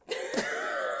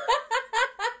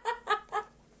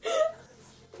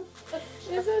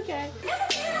okay.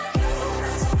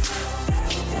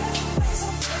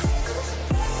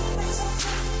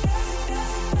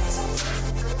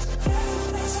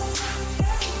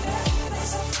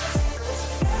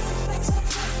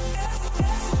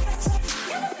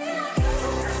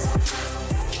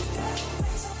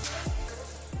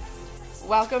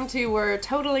 Welcome to We're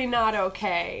Totally Not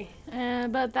Okay.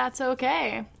 But that's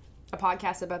okay. A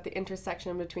podcast about the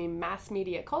intersection between mass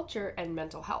media culture and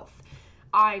mental health.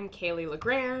 I'm Kaylee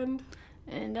LeGrand.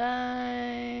 And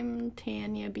I'm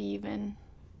Tanya Bevan.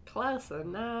 Close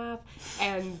enough.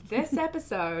 And this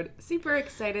episode, super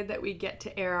excited that we get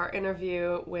to air our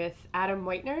interview with Adam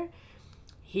Whitener.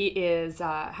 He has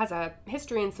a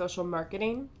history in social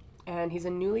marketing, and he's a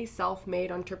newly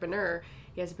self-made entrepreneur.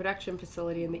 He has a production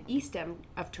facility in the East End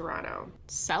of Toronto.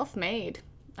 Self-made.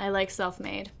 I like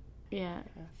self-made. Yeah.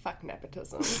 Fuck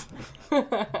nepotism.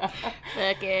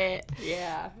 Fuck it.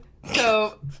 Yeah.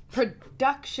 So,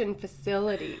 production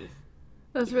facility.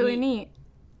 That's really neat.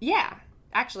 Yeah.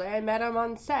 Actually, I met him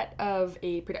on set of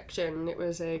a production. It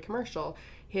was a commercial.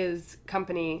 His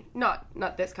company,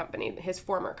 not this company, his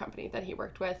former company that he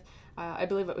worked with, I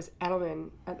believe it was Edelman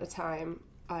at the time.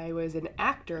 I was an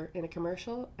actor in a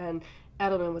commercial, and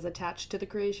Edelman was attached to the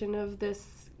creation of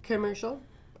this commercial.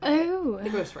 Oh. I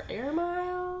think it was for Air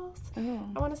Miles,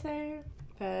 I want to say.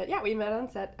 But yeah, we met on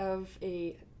set of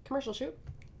a commercial shoot,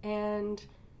 and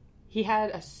he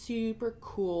had a super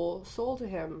cool soul to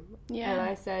him. Yeah. And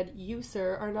I said, "You,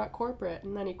 sir, are not corporate."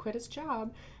 And then he quit his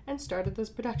job and started this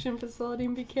production facility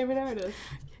and became an artist.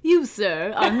 You,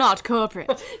 sir, are not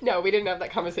corporate. No, we didn't have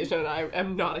that conversation, and I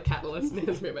am not a catalyst in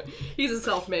his movement. He's a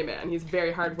self-made man. He's a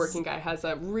very hardworking guy, has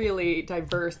a really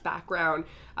diverse background,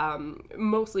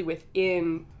 mostly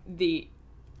within the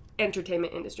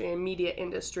entertainment industry and media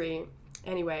industry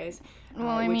anyways.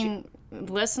 Well,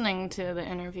 listening to the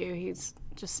interview, he's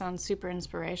just sounds super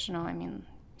inspirational. I mean,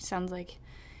 he sounds like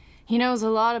he knows a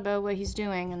lot about what he's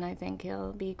doing, and I think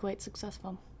he'll be quite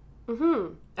successful.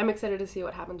 Mm-hmm. I'm excited to see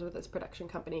what happens with this production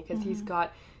company, because he's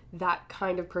got that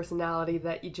kind of personality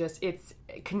that it's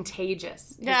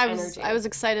contagious. Yeah, I was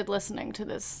excited listening to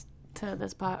the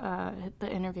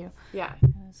interview. Yeah,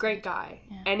 great guy.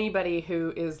 Yeah. Anybody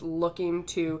who is looking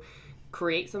to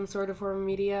create some sort of form of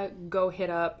media, go hit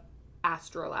up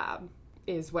Astrolab,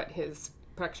 is what his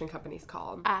production company's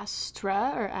called.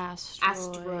 Astra or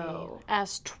Astro?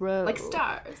 Astro. Like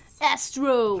stars.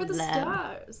 Astro. For the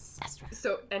Lab. stars. Astro.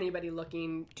 So anybody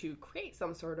looking to create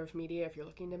some sort of media, if you're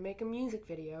looking to make a music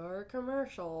video or a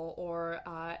commercial or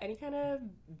any kind of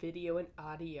video and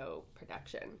audio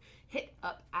production, hit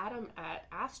up Adam at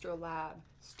Astrolab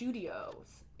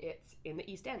Studios. It's in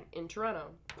the East End in Toronto.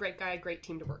 Great guy, great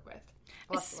team to work with.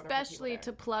 Especially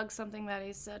to plug something that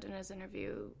he said in his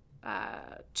interview,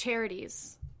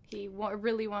 charities. He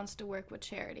really wants to work with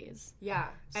charities. Yeah.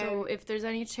 So if there's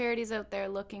any charities out there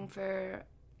looking for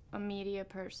a media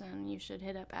person, you should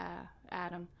hit up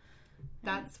Adam.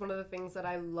 That's one of the things that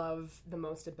I love the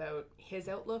most about his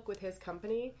outlook with his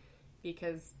company,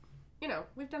 because,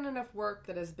 we've done enough work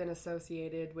that has been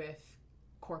associated with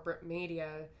corporate media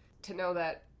to know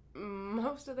that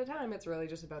most of the time it's really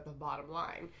just about the bottom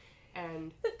line.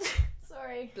 And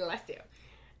sorry. Bless you.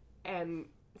 And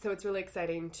so it's really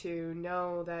exciting to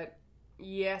know that,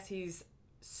 yes, he's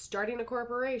starting a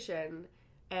corporation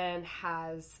and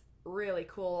has really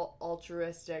cool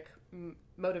altruistic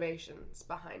motivations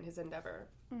behind his endeavor.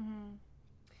 Mm-hmm.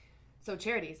 So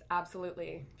charities,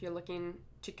 absolutely. If you're looking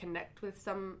to connect with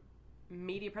some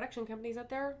media production companies out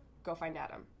there, go find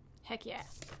Adam. Heck yeah.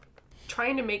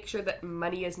 Trying to make sure that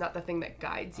money is not the thing that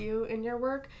guides you in your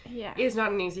work is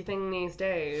not an easy thing these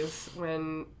days,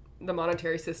 when the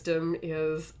monetary system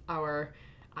is our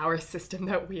system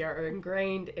that we are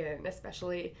ingrained in,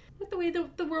 especially with the way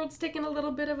the world's taken a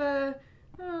little bit of a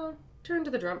turn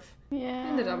to the drumpf. Yeah,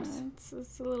 in the dumps.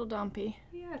 It's a little dumpy.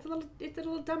 Yeah, it's a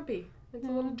little dumpy. It's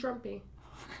a little drumpy.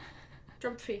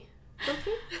 Drumpy.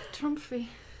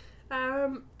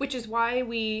 Which is why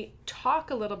we talk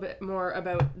a little bit more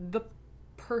about the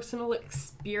personal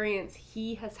experience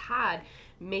he has had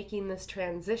making this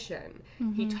transition.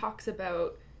 Mm-hmm. He talks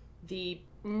about the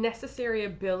necessary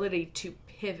ability to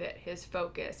pivot his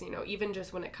focus, even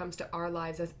just when it comes to our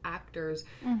lives as actors.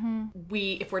 Mm-hmm.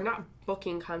 If we're not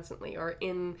booking constantly or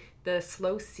in the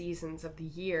slow seasons of the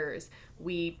years,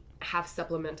 we have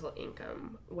supplemental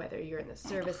income, whether you're in the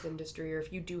service industry or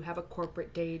if you do have a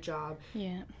corporate day job.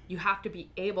 Yeah. You have to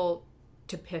be able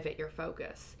to pivot your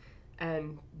focus.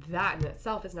 And that in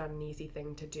itself is not an easy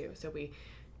thing to do. So we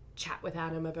chat with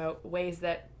Adam about ways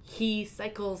that he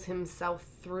cycles himself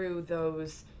through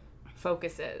those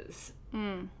focuses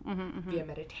via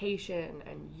meditation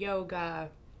and yoga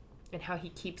and how he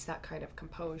keeps that kind of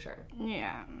composure.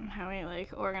 Yeah, how he,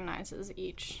 like, organizes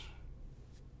each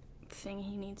thing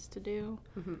he needs to do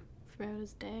throughout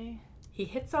his day. He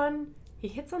hits on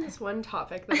this one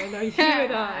topic that I know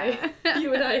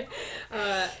you and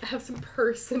I have some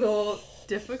personal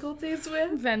difficulties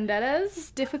with.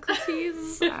 Vendettas,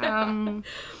 difficulties.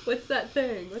 What's that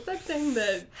thing? What's that thing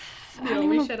that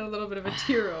we shed a little bit of a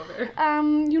tear over?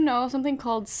 Something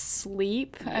called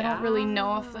sleep. Yeah. I don't really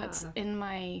know if that's in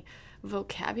my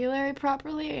vocabulary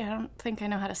properly. I don't think I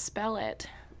know how to spell it.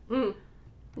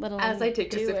 Let alone as I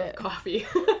take a sip of coffee.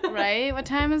 Right? What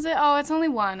time is it? Oh, it's only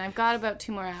 1. I've got about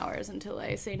 2 more hours until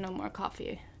I say no more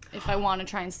coffee. If I want to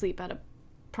try and sleep at a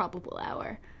probable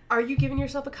hour. Are you giving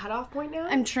yourself a cutoff point now?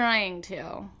 I'm trying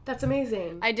to. That's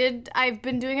amazing. I've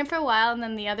been doing it for a while, and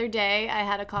then the other day I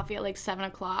had a coffee at like 7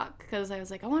 o'clock because I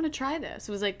was like, I want to try this.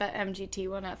 It was like that MGT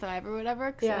one at Thrive or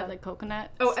whatever because it had like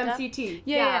coconut stuff. MCT.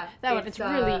 Yeah, that one. It's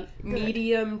really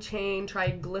medium chain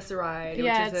triglyceride, which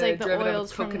is it's like the derivative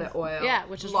oils of coconut oil. Yeah,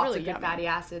 which is lots really of good yummy. fatty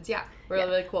acids. Yeah,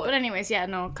 really cool. But anyways,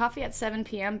 coffee at 7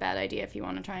 p.m. bad idea if you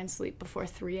want to try and sleep before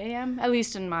 3 a.m. At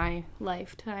least in my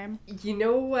lifetime. You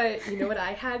know what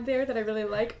I had there that I really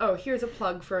like? Oh, here's a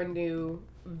plug for a new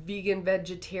vegan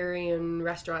vegetarian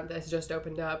restaurant that's just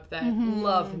opened up that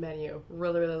love the menu.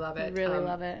 Really love it. Really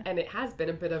love it. And it has been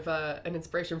a bit of an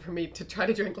inspiration for me to try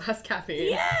to drink less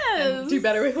caffeine. Yes! And do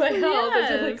better with my health.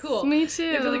 Yes! It's really cool. Me too.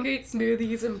 They have really great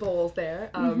smoothies and bowls there.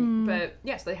 But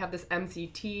yes, they have this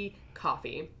MCT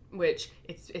coffee, which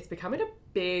it's becoming a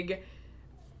big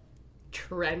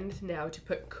trend now to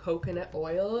put coconut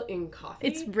oil in coffee.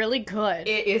 It's really good.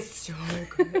 It is so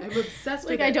good. I'm obsessed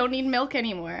with it. Like, I don't need milk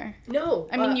anymore. No.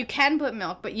 I mean, you can put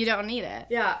milk, but you don't need it.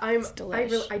 Yeah, It's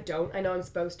delish. I don't. I know I'm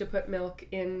supposed to put milk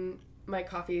in my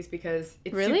coffees because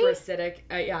it's Really? super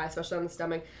acidic. Yeah, especially on the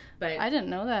stomach. But I didn't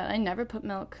know that. I never put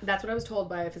milk. that's what I was told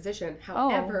by a physician.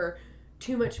 However,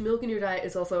 too much milk in your diet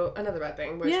is also another bad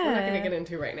thing, which we're not going to get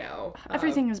into right now.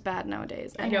 Everything is bad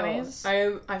nowadays. Anyways. I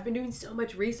know. I've been doing so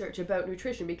much research about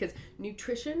nutrition because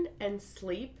nutrition and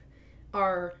sleep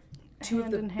are two of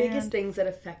the biggest things that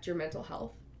affect your mental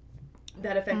health.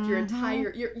 That affect your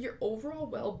entire your overall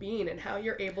well-being and how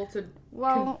you're able to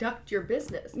conduct your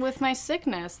business. With my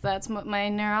sickness, that's what my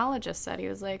neurologist said. He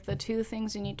was like, the 2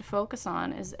 things you need to focus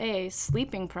on is A,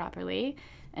 sleeping properly,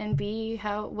 and B,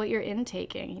 what you're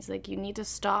intaking. He's like, you need to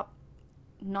stop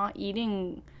not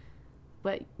eating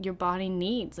what your body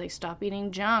needs. Like, stop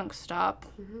eating junk, stop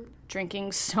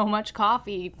drinking so much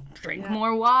coffee, drink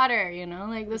more water,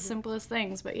 like the simplest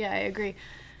things. But yeah, I agree.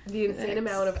 The insane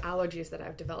amount of allergies that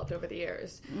I've developed over the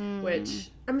years, which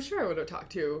I'm sure I would have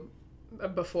talked to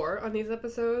before on these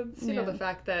episodes. You know, the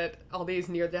fact that all these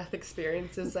near-death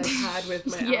experiences I've had with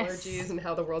my allergies and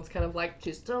how the world's kind of like,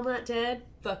 she's still not dead?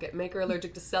 Fuck it, make her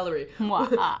allergic to celery.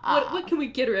 What can we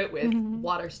get her out with?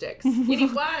 Water sticks. You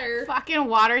need water. Fucking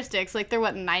water sticks. Like, they're,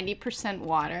 90%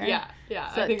 water?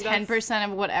 Yeah. So I think 10%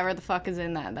 of whatever the fuck is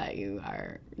in that you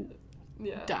are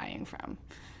dying from.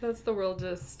 That's the world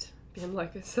just being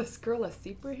like, is this girl a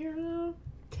superhero?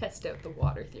 Test out the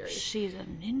water theory. She's a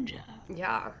ninja.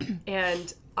 Yeah.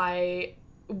 And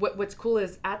what's cool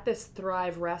is at this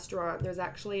Thrive restaurant, there's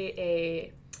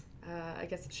actually I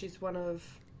guess she's one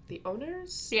of the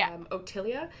owners. Yeah.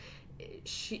 Otilia.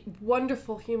 She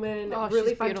wonderful human,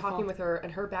 really fun talking with her,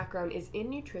 and her background is in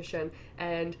nutrition.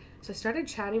 And so I started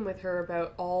chatting with her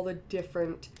about all the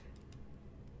different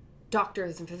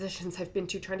doctors and physicians I've been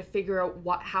to, trying to figure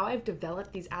out how I've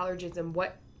developed these allergies and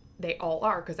what they all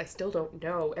are, because I still don't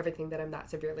know everything that I'm that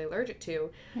severely allergic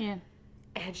to. Yeah.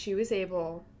 And she was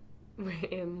able,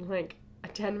 in like a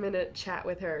 10-minute chat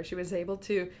with her, she was able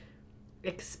to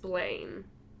explain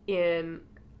in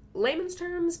layman's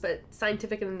terms, but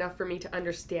scientific enough for me to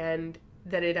understand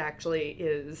that it actually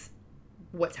is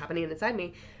what's happening inside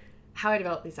me, how I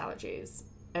developed these allergies.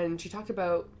 And she talked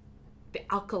about the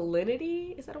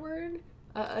alkalinity, is that a word?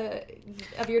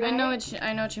 Of your diet? I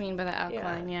know what you mean by the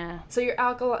alkaline, yeah. So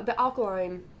the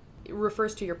alkaline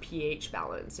refers to your pH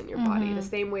balance in your body, the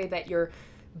same way that your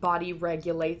body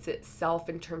regulates itself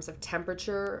in terms of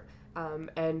temperature,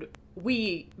 and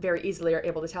we very easily are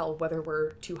able to tell whether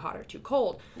we're too hot or too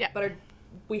cold. Yeah. But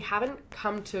we haven't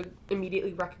come to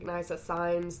immediately recognize the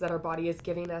signs that our body is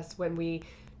giving us when we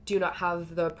do not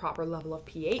have the proper level of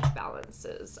pH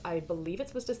balances. I believe it's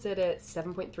supposed to sit at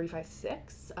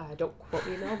 7.356. Don't quote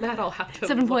me on that. I'll have to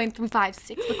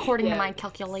 7.356 according to my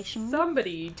calculations.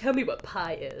 Somebody tell me what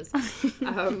pi is.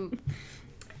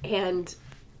 And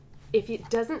if it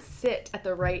doesn't sit at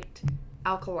the right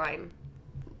alkaline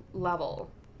level,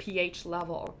 pH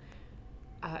level,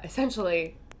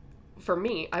 essentially for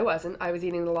me, I wasn't. I was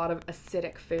eating a lot of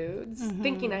acidic foods,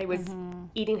 thinking I was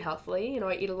eating healthily.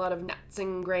 I eat a lot of nuts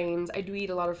and grains. I do eat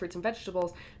a lot of fruits and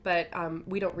vegetables, but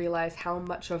we don't realize how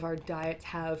much of our diets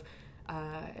have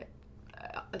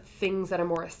things that are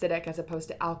more acidic as opposed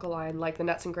to alkaline, like the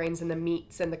nuts and grains and the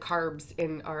meats and the carbs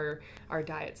in our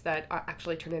diets that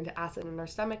actually turn into acid in our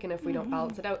stomach. And if we don't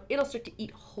balance it out, it'll start to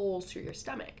eat holes through your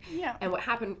stomach. Yeah. And what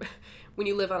happened when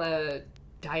you live on a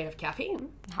diet of caffeine,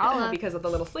 because of the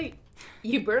little sleep,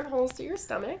 you burn holes through your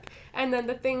stomach, and then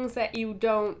the things that you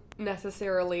don't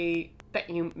necessarily, that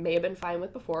you may have been fine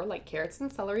with before, like carrots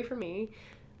and celery for me,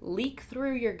 leak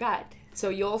through your gut. So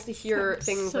you'll also hear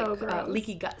things like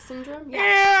leaky gut syndrome.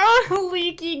 Yeah,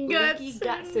 leaky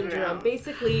gut syndrome.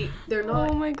 Basically, they're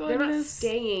not. Oh my They're not goodness.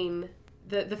 staying.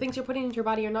 The things you're putting into your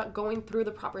body are not going through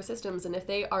the proper systems, and if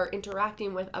they are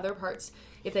interacting with other parts,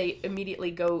 if they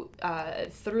immediately go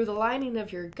through the lining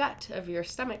of your gut, of your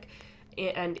stomach,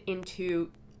 and into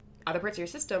other parts of your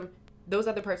system, those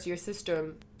other parts of your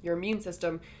system, your immune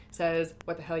system says,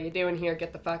 "What the hell are you doing here?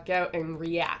 Get the fuck out!" and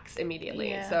reacts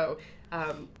immediately. Yeah. So,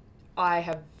 I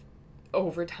have,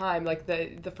 over time, like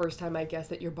the first time I guess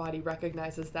that your body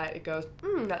recognizes that, it goes,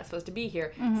 not supposed to be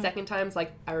here. Second time's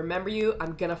like, I remember you,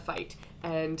 I'm gonna fight.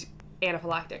 And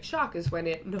anaphylactic shock is when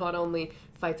it not only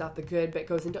fights off the good, but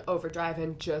goes into overdrive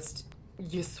and just,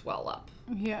 you swell up.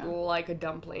 Yeah. Like a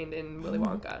dumpling in Willy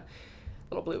Wonka.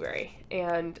 Little blueberry.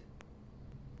 And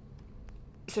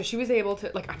so she was able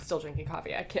to, like, I'm still drinking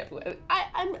coffee. I can't believe it.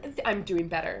 I'm doing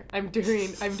better. I'm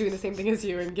doing the same thing as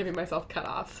you and giving myself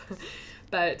cutoffs.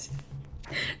 But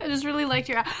I just really liked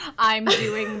your, I'm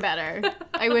doing better.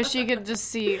 I wish you could just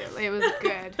see it was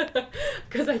good.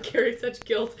 Because I carry such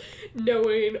guilt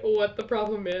knowing what the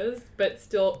problem is, but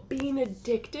still being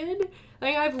addicted.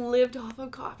 Like, I've lived off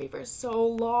of coffee for so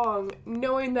long,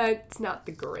 knowing that it's not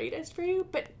the greatest for you,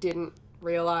 but didn't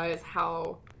realize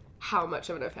how much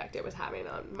of an effect it was having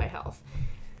on my health.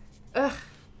 Ugh,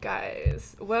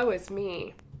 guys, woe is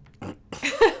me.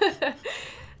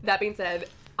 That being said,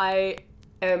 I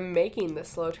am making the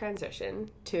slow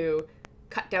transition to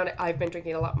cut down. I've been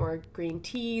drinking a lot more green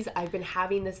teas. I've been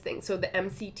having this thing. So the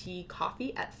MCT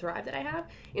coffee at Thrive that I have,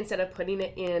 instead of putting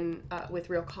it in with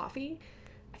real coffee,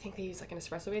 I think they use like an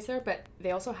espresso base there, but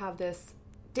they also have this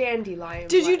dandelion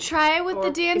Did you blend. try it with Or-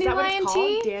 the is that what it's dandelion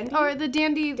called? tea? Dandy? Or the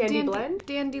Dandy blend?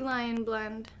 Dandelion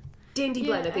blend. Dandy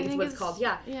blend, I think is what it's called.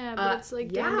 Yeah. Yeah, but it's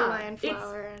like dandelion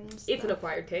flower and stuff. It's an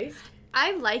acquired taste.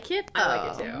 I like it, though. I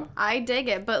like it, too. I dig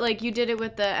it, but, like, you did it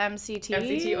with the MCT?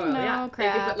 MCT oil, no, yeah.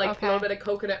 crap. They could put, like, okay. a little bit of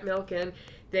coconut milk in.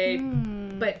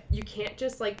 But you can't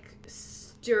just, like,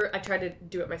 stir. I tried to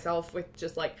do it myself with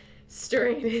just, like,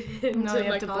 stirring it into No, you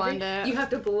my have to coffee. blend it. You have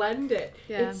to blend it.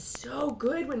 Yeah. It's so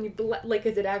good when you blend, like,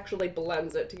 because it actually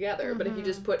blends it together. But if you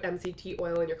just put MCT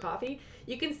oil in your coffee,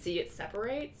 you can see it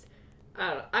separates. I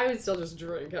don't know. I would still just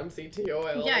drink MCT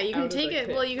oil. Yeah, you can out of take the it.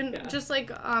 kit. Well, you can Yeah. just like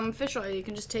fish oil. You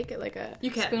can just take it like a You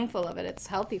can. spoonful of it. It's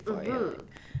healthy for you.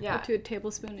 Yeah. Up to a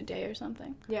tablespoon a day or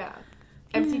something. Yeah.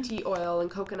 MCT oil and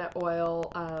coconut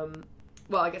oil,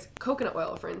 well, I guess coconut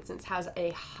oil, for instance, has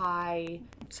a high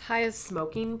It's highest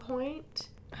smoking point.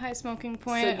 high smoking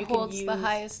point. So It you can holds the use-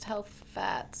 highest health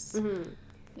fats.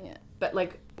 Yeah. But,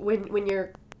 like, when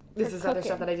you're... This For is other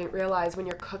stuff cooking. that I didn't realize. When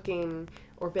you're cooking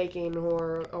or baking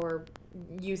or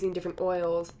using different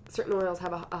oils, certain oils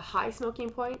have a high smoking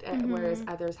point, whereas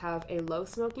others have a low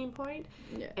smoking point.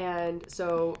 Yeah. And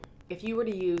so if you were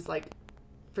to use, like,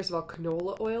 first of all,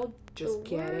 canola oil, just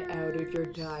get it out of your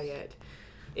diet.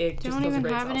 It just Don't kills even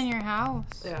your brain have it cells. in your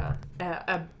house.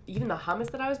 Yeah. Even the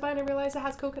hummus that I was buying, I realized it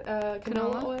has canola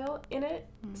Canola? oil in it.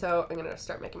 So I'm going to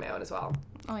start making my own as well.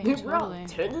 Oh yeah, We're all totally.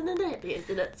 turning the nappies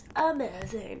and it's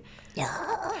amazing.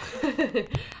 Yeah.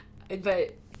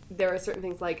 But there are certain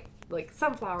things like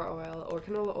sunflower oil or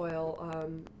canola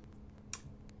oil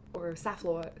or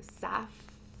saffron.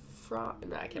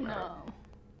 No, I can't remember. No.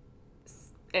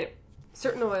 Anyway,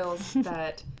 certain oils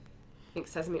that I think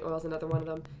sesame oil is another one of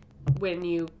them. When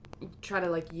you try to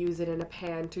like use it in a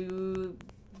pan to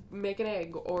make an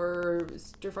egg or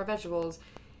stir fry vegetables,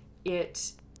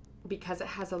 because it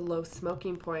has a low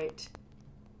smoking point,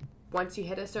 once you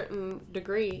hit a certain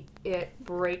degree, it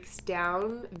breaks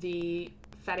down the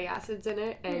fatty acids in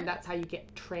it, and that's how you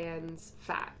get trans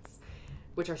fats,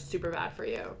 which are super bad for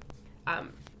you.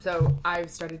 So I've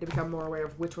started to become more aware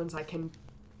of which ones I can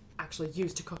actually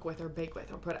use to cook with or bake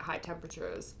with or put at high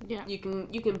temperatures. Yeah. You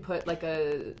can put like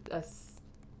a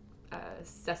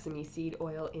sesame seed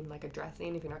oil in like a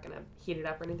dressing if you're not going to heat it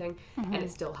up or anything, and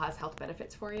it still has health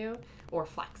benefits for you, or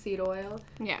flaxseed oil.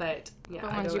 Yeah. But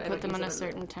once you put them in a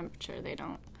certain temperature, they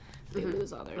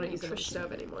lose all their I don't use it on the nutrition.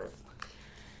 stove anymore.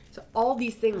 So all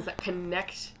these things that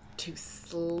connect to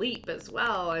sleep as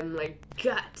well, and like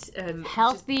gut and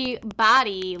Healthy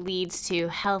body leads to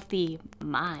healthy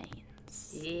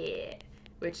minds. yeah,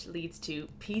 which leads to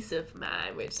peace of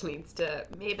mind, which leads to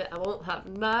maybe I won't have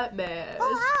nightmares.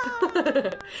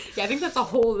 Yeah, I think that's a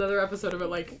whole other episode of it.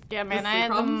 Like, Yeah, man, I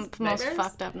had the most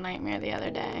fucked up nightmare the other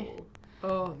day.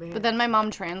 Oh man! But then my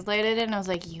mom translated it, and I was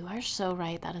like, "You are so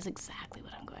right. That is exactly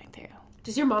what I'm going through."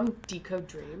 Does your mom decode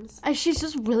dreams? She's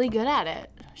just really good at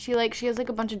it. She has like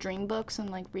a bunch of dream books and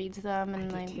like reads them,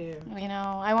 and like too. you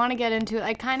know, I want to get into it.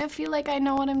 I kind of feel like I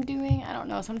know what I'm doing. I don't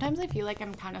know. Sometimes I feel like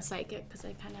I'm kind of psychic because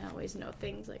I kind of always know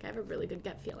things. Like I have a really good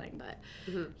gut feeling, but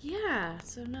yeah.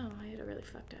 So no, I had a really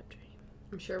fucked up dream.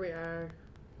 I'm sure we are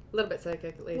a little bit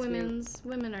psychic at least.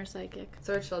 Women are psychic.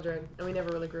 So are children, and we never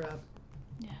really grew up.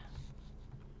 Yeah.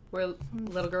 We're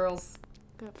little girls.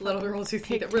 Got Little fucking girls who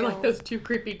see that we're like those two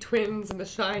creepy twins in The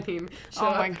Shining. show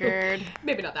Oh my up. god.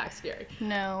 Maybe not that scary.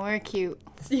 No, we're cute.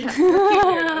 Yeah,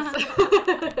 we're cute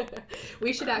weirdos.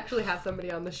 We should actually have somebody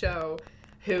on the show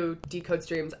who decodes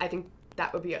dreams. I think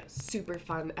that would be a super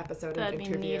fun episode That'd and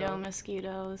be interview. neato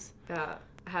mosquitoes. I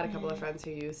had a couple of friends who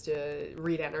used to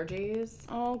read energies.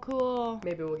 Oh, cool.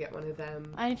 Maybe we'll get one of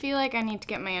them. I feel like I need to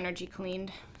get my energy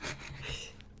cleaned.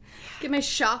 Get my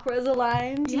chakras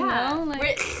aligned, you know?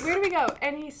 Like, where do we go?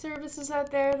 Any services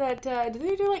out there that do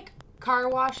they do like car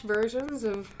wash versions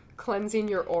of cleansing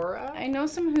your aura? I know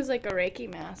someone who's like a Reiki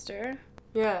master.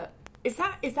 Yeah. Is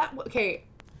that okay?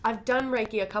 I've done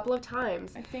Reiki a couple of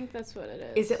times. I think that's what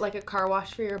it is. Is it like a car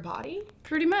wash for your body?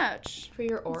 Pretty much. For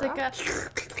your aura? It's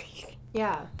like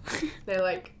Yeah. They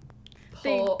like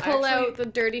they pull pull out the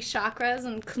dirty chakras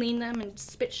and clean them and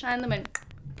spit shine them and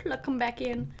pluck them back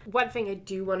in. One thing I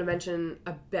do want to mention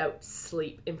about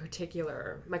sleep in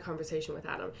particular, my conversation with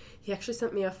Adam, he actually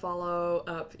sent me a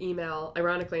follow-up email,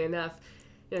 ironically enough.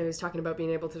 You know, he was talking about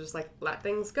being able to just like let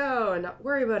things go and not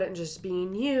worry about it and just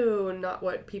being you and not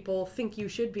what people think you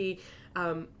should be.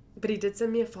 But he did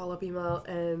send me a follow-up email,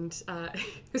 and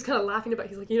he was kind of laughing about it.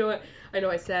 He's like, you know what? I know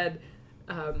I said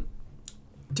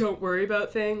don't worry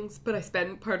about things, but I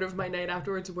spend part of my night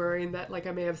afterwards worrying that like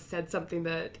I may have said something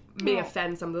that may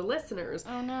offend some of the listeners.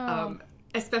 Oh no.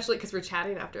 Especially because we're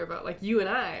chatting after about like you and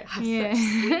I have such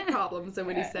sleep problems, and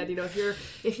when he said, you know,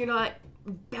 if you're not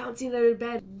bouncing out of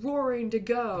bed roaring to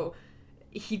go,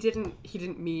 he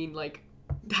didn't mean like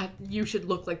that you should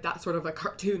look like that sort of a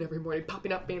cartoon every morning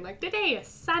popping up being like today is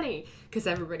sunny, because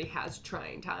everybody has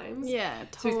trying times. Yeah,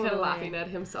 totally. So he's kind of laughing at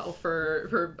himself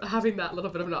for having that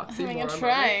little bit of an oxymoron. Having a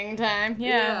trying time.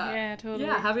 Yeah, totally.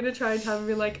 Yeah, having a trying time and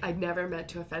being like, I never meant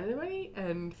to offend anybody,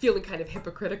 and feeling kind of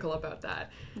hypocritical about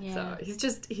that. Yeah.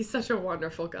 So he's such a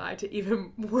wonderful guy to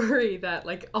even worry that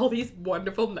like all these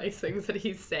wonderful nice things that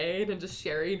he's saying and just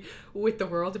sharing with the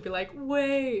world, to be like,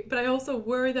 wait, but I also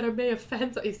worry that I may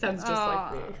offend. He sounds just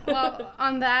like me. Well,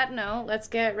 on that note, let's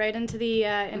get right into the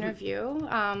interview.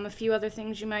 A few other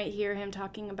things you might hear him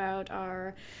talking about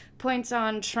are points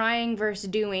on trying versus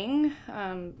doing.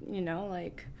 You know,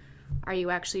 like, are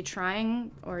you actually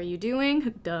trying or are you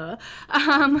doing? Duh.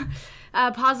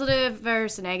 Positive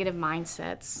versus negative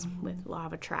mindsets with law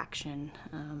of attraction.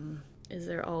 Is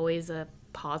there always a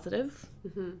positive?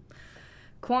 Mm-hmm.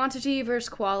 Quantity versus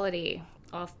quality.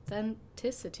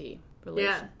 Authenticity.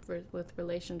 With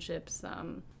relationships.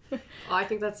 I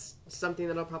think that's something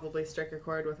that'll probably strike a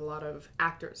chord with a lot of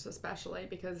actors, especially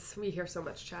because we hear so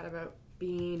much chat about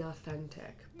being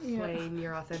authentic, playing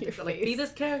your authentic, like be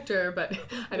this character. But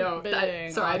I know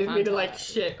that. Sorry, I didn't mean to like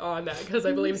shit on that because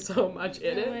I believe so much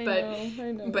in it.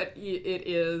 I know. But it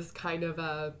is kind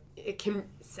of it can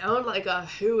sound like a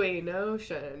hooey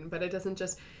notion, but it doesn't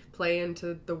just play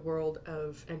into the world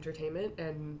of entertainment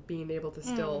and being able to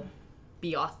still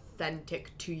be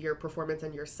authentic to your performance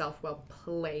and yourself while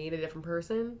playing a different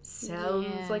person.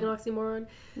 Sounds like an oxymoron.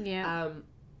 Yeah.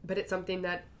 But it's something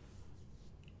that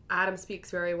Adam speaks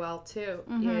very well too,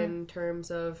 in terms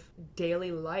of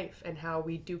daily life and how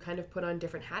we do kind of put on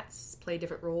different hats, play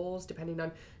different roles depending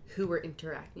on who we're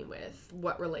interacting with,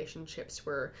 what relationships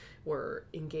we're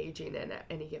engaging in at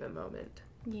any given moment.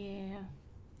 Yeah.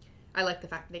 I like the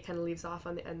fact that it kind of leaves off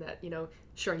on the end that, you know,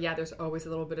 sure, yeah, there's always a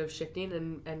little bit of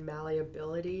shifting and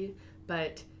malleability,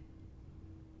 but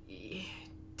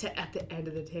to at the end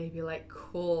of the day be like,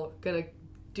 cool, gonna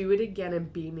do it again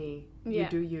and be me. Yeah. You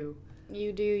do you.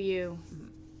 You do you.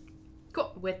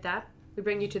 Cool. With that, we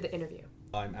bring you to the interview.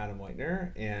 I'm Adam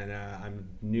Whitener, and I'm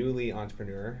newly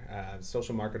entrepreneur,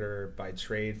 social marketer by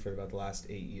trade for about the last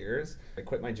 8 years. I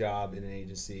quit my job in an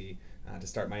agency to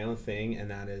start my own thing,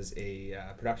 and that is a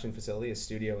production facility, a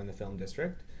studio in the Film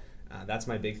District. That's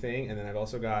my big thing, and then I've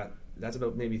also got that's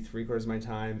about maybe 3/4 of my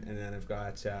time. And then I've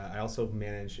got I also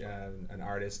manage an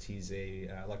artist. He's a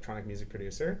electronic music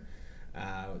producer,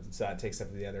 so that takes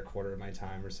up the other 1/4 of my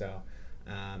time or so.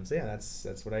 So yeah,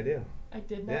 that's what I do. I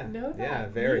did not know that. Yeah,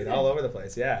 varied, all over the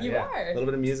place. Yeah, You are. A little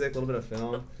bit of music, a little bit of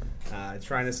film.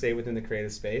 Trying to stay within the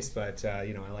creative space, but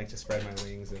I like to spread my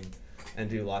wings and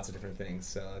do lots of different things.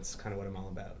 So that's kind of what I'm all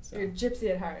about. So. You're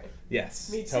gypsy at heart. Yes,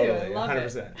 Me too. totally, I love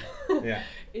 100%. Yeah.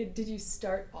 Did you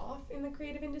start off in the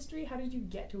creative industry? How did you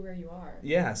get to where you are?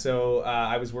 Yeah, so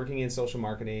I was working in social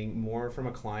marketing more from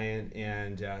a client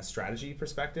and strategy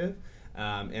perspective.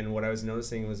 And what I was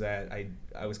noticing was that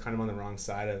I was kind of on the wrong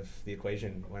side of the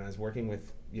equation when I was working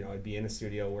with, I'd be in a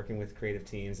studio working with creative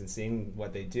teams and seeing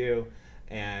what they do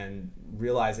and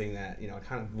realizing that, I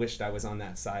kind of wished I was on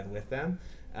that side with them.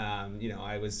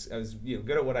 I was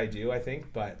good at what I do, I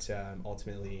think, but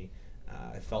ultimately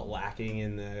I felt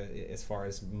lacking as far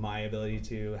as my ability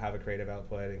to have a creative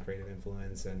output and creative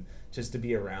influence and just to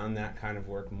be around that kind of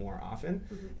work more often.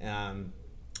 Mm-hmm.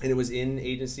 And it was in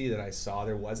agency that I saw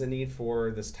there was a need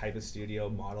for this type of studio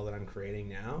model that I'm creating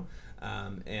now.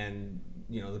 And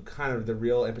the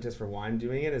real impetus for why I'm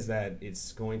doing it is that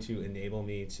it's going to enable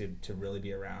me to really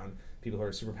be around people who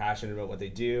are super passionate about what they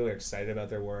do, are excited about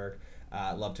their work,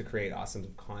 love to create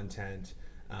awesome content,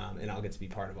 and I'll get to be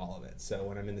part of all of it. So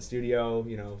when I'm in the studio,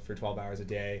 for 12 hours a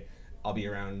day, I'll be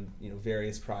around,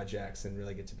 various projects and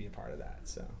really get to be a part of that.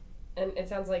 So. And it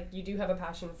sounds like you do have a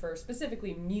passion for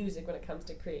specifically music when it comes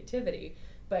to creativity,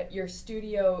 but your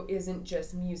studio isn't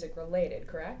just music related,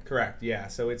 correct? Correct, yeah.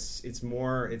 So it's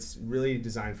really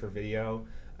designed for video.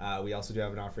 We also do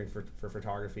have an offering for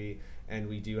photography, and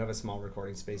we do have a small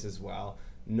recording space as well.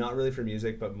 Not really for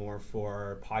music, but more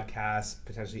for podcasts,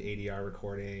 potentially ADR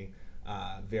recording,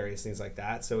 various things like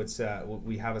that. So it's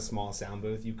we have a small sound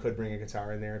booth. You could bring a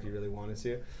guitar in there if you really wanted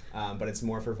to, but it's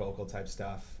more for vocal type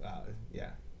stuff.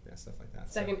 Stuff like that.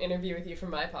 Second interview with you from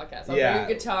my podcast. I'll bring a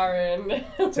guitar in.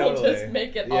 We'll just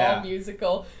make it all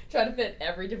musical. Try to fit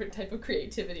every different type of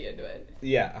creativity into it.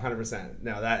 Yeah, 100%.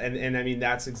 No, that and I mean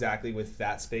that's exactly with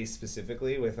that space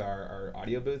specifically with our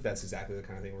audio booth. That's exactly the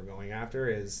kind of thing we're going after.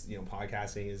 Is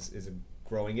podcasting is a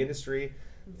growing industry.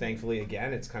 Mm-hmm. Thankfully,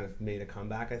 again, it's kind of made a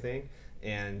comeback, I think.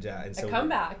 And so a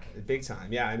comeback, big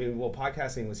time. Yeah, I mean,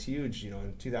 podcasting was huge.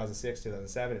 In 2006,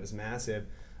 2007, it was massive.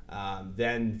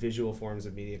 Then visual forms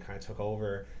of media kind of took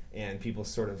over and people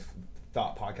sort of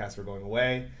thought podcasts were going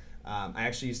away. I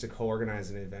actually used to co-organize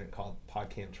an event called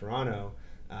PodCamp Toronto,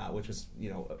 which was,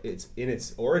 it's in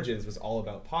its origins was all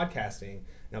about podcasting.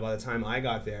 Now, by the time I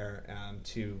got there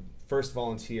to first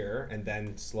volunteer and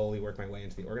then slowly work my way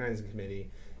into the organizing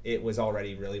committee, it was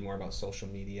already really more about social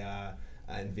media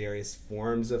and various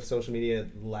forms of social media,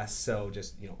 less so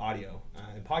just, audio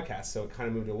and podcasts. So it kind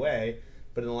of moved away.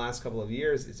 But in the last couple of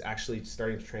years, it's actually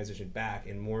starting to transition back,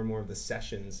 and more of the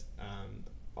sessions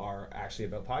are actually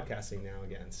about podcasting now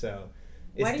again. So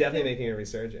it's definitely making a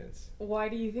resurgence. Why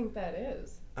do you think that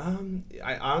is?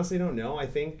 I honestly don't know. I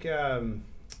think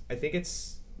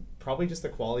it's probably just the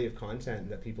quality of content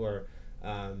that people are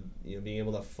being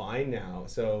able to find now.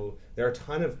 So there are a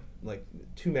ton of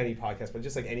too many podcasts, but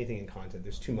just like anything in content,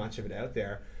 there's too much of it out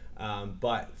there.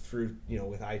 But through,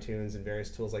 with iTunes and various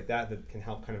tools like that can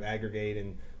help kind of aggregate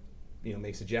and,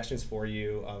 make suggestions for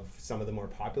you of some of the more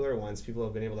popular ones, people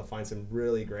have been able to find some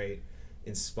really great,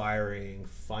 inspiring,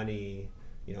 funny,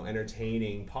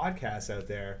 entertaining podcasts out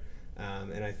there.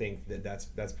 And I think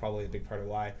that's probably a big part of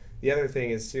why. The other thing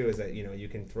is that, you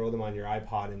can throw them on your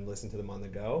iPod and listen to them on the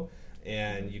go.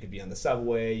 And you could be on the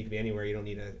subway, you could be anywhere, you don't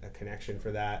need a connection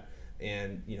for that.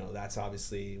 And, that's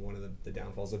obviously one of the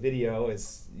downfalls of video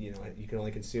is, you can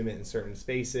only consume it in certain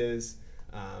spaces.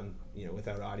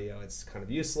 Without audio, it's kind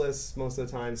of useless most of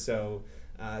the time. So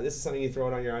this is something you throw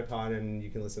it on your iPod and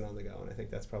you can listen on the go. And I think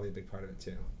that's probably a big part of it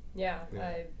too. Yeah.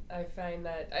 I find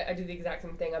that I do the exact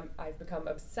same thing. I've become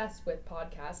obsessed with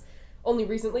podcasts. Only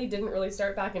recently, didn't really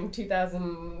start back in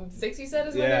 2006, you said,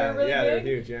 is when they were really big? Yeah, they're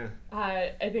huge, yeah.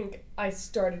 I think I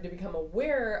started to become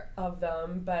aware of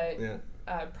them, but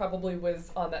probably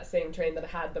was on that same train that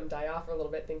had them die off for a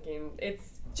little bit, thinking,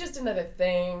 it's just another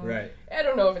thing. Right. I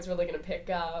don't know if it's really going to pick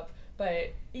up.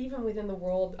 But even within the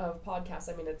world of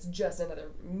podcasts, I mean, it's just another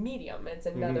medium. It's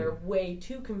another way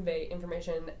to convey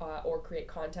information or create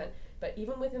content. But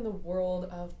even within the world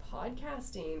of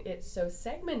podcasting, it's so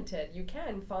segmented. You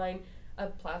can find a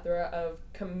plethora of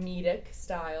comedic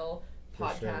style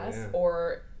podcasts,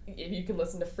 or if you can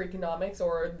listen to Freakonomics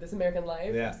or This American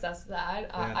Life, obsessed with that.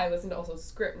 I listen to also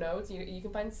Script Notes. You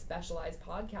can find specialized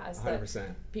podcasts 100%.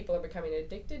 That people are becoming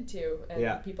addicted to,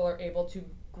 and people are able to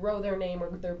grow their name or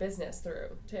their business through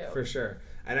too. For sure.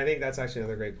 And I think that's actually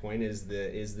another great point is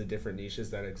the different niches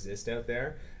that exist out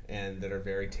there and that are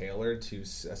very tailored to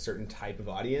a certain type of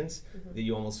audience, that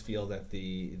you almost feel that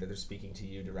they're speaking to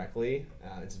you directly.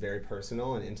 It's very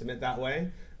personal and intimate that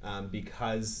way,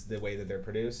 because the way that they're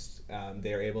produced,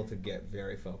 they're able to get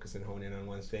very focused and hone in on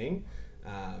one thing.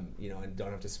 And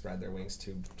don't have to spread their wings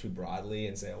too broadly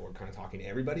and say, oh, we're kind of talking to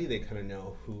everybody. They kind of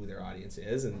know who their audience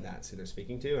is, and that's who they're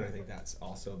speaking to. And I think that's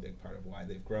also a big part of why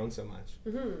they've grown so much.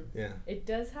 Yeah, it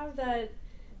does have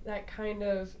that kind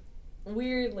of,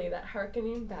 weirdly, that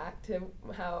harkening back to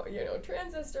how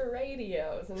transistor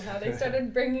radios and how they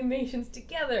started bringing nations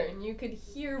together, and you could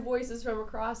hear voices from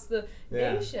across the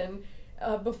nation.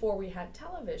 Before we had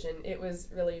television, it was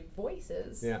really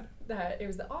voices. Yeah. That it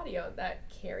was the audio that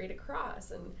carried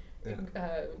across and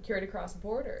carried across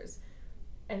borders,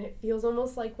 and it feels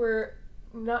almost like we're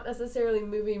not necessarily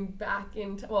moving back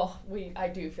into. Well, I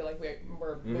do feel like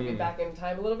we're moving back in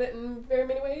time a little bit in very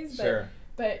many ways. But, sure.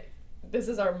 But this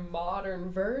is our modern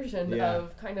version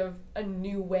of kind of a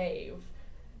new wave.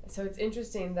 So it's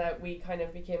interesting that we kind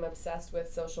of became obsessed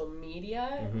with social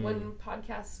media when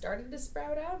podcasts started to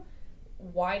sprout out.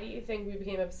 Why do you think we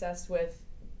became obsessed with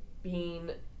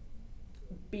being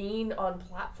on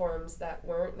platforms that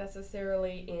weren't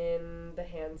necessarily in the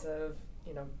hands of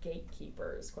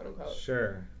gatekeepers, quote unquote?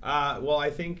 Sure. Well, I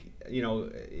think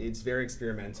it's very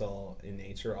experimental in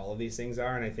nature. All of these things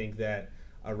are, and I think that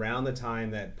around the time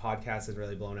that podcasts had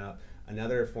really blown up,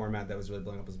 another format that was really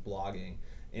blown up was blogging.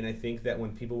 And I think that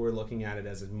when people were looking at it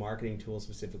as a marketing tool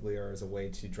specifically, or as a way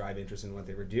to drive interest in what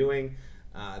they were doing,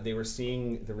 they were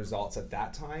seeing the results at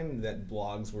that time that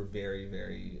blogs were very,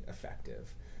 very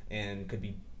effective and could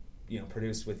be,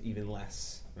 produced with even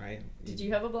less, right? Did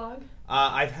you have a blog?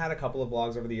 I've had a couple of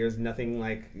blogs over the years. Nothing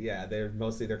like,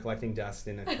 they're collecting dust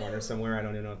in a corner somewhere. I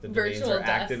don't even know if the domains are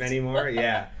active anymore.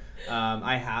 Yeah.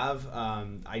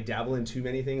 I dabble in too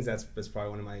many things. That's probably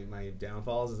one of my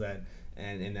downfalls, is that,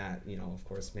 and that, of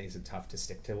course, makes it tough to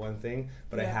stick to one thing.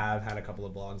 But I have had a couple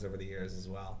of blogs over the years as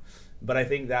well. But I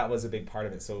think that was a big part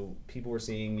of it. So people were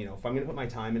seeing, if I'm going to put my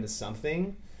time into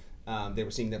something, they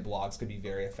were seeing that blogs could be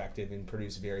very effective and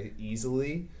produce very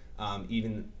easily,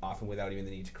 even often without even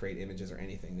the need to create images or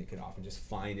anything. They could often just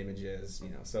find images,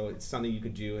 So it's something you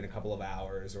could do in a couple of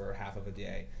hours or half of a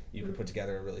day. You could put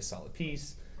together a really solid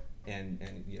piece and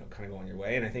kind of go on your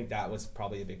way. And I think that was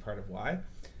probably a big part of why.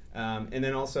 And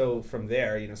then also from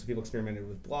there, so people experimented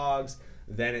with blogs.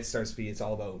 Then it starts to be, it's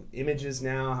all about images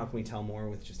now. How can we tell more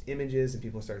with just images? And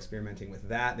people start experimenting with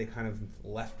that. They kind of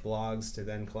left blogs to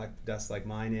then collect dust like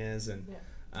mine is. And,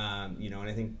 and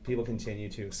I think people continue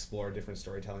to explore different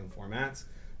storytelling formats.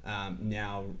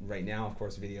 Right now, of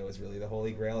course, video is really the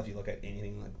holy grail. If you look at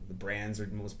anything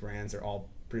like most brands are all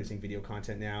producing video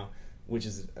content now, which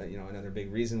is another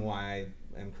big reason why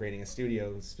I'm creating a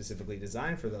studio specifically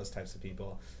designed for those types of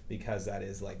people, because that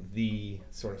is like the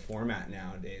sort of format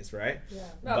nowadays, right? Yeah.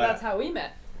 Well, that's how we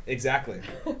met. Exactly.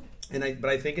 But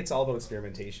I think it's all about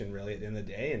experimentation, really, at the end of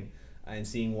the day, and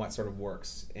seeing what sort of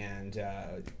works, and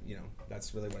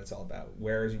that's really what it's all about.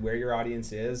 Where your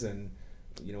audience is, and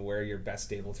where you're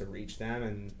best able to reach them,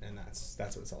 and that's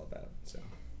what it's all about. So.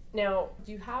 Now,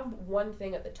 do you have one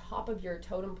thing at the top of your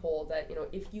totem pole that,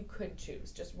 if you could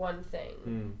choose just one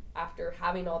thing after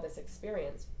having all this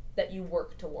experience that you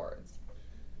work towards?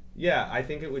 Yeah, I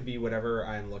think it would be whatever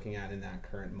I'm looking at in that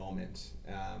current moment.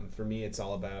 For me, it's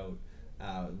all about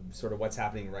sort of what's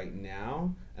happening right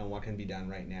now and what can be done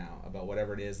right now about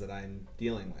whatever it is that I'm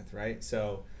dealing with, right?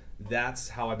 So that's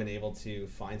how I've been able to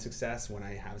find success when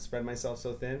I have spread myself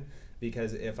so thin.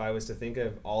 Because if I was to think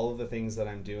of all of the things that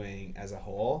I'm doing as a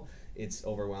whole, it's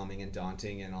overwhelming and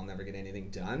daunting, and I'll never get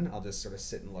anything done. I'll just sort of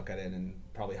sit and look at it and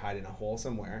probably hide in a hole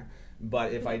somewhere.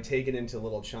 But if I take it into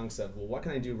little chunks of, well, what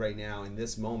can I do right now in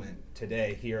this moment,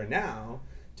 today, here and now,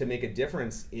 to make a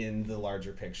difference in the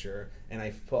larger picture, and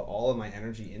I put all of my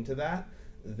energy into that,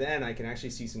 then I can actually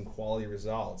see some quality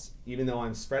results. Even though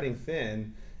I'm spreading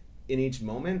thin, in each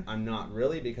moment, I'm not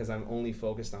really, because I'm only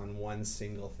focused on one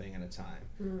single thing at a time.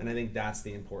 And I think that's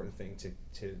the important thing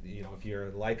to if you're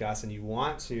like us and you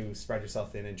want to spread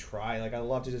yourself thin and try, like I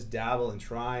love to just dabble and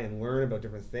try and learn about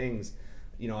different things.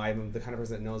 I'm the kind of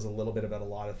person that knows a little bit about a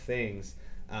lot of things.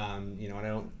 And I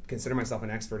don't consider myself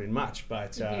an expert in much,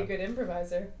 but you'd be a good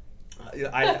improviser.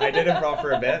 I did improv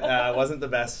for a bit. It wasn't the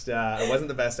best. It wasn't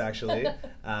the best actually.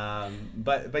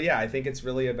 But yeah, I think it's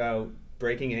really about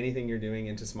breaking anything you're doing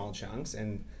into small chunks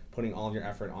and putting all of your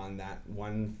effort on that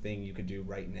one thing you could do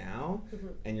right now,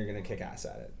 and you're going to kick ass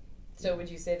at it. So would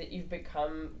you say that you've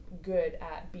become good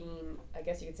at being, I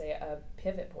guess you could say, a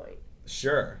pivot point?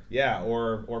 Sure. Yeah.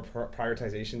 Or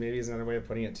prioritization maybe is another way of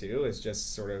putting it too. Is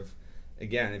just sort of,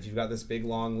 again, if you've got this big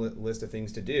long list of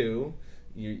things to do,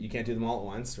 you can't do them all at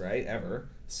once, right? Ever.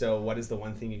 So what is the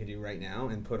one thing you can do right now,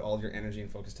 and put all of your energy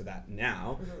and focus to that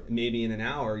now? Maybe in an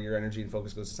hour your energy and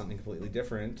focus goes to something completely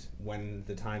different when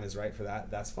the time is right for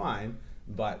that. That's fine.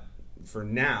 But for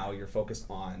now, you're focused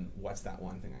on what's that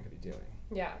one thing I could be doing.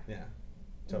 Yeah. Yeah.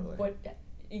 Totally. What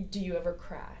do you ever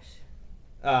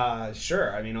crash?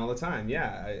 Sure. I mean, all the time.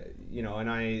 Yeah.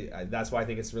 I that's why I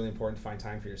think it's really important to find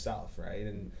time for yourself, right?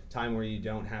 And time where you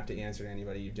don't have to answer to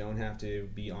anybody, you don't have to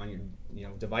be on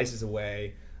your, devices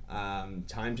away.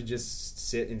 Time to just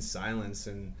sit in silence,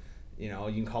 and, you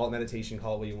can call it meditation,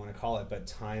 call it what you want to call it, but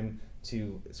time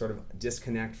to sort of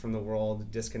disconnect from the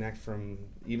world, disconnect from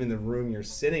even the room you're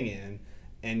sitting in,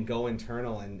 and go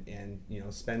internal and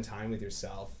spend time with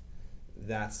yourself.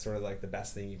 That's sort of like the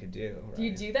best thing you could do. Right? Do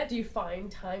you do that? Do you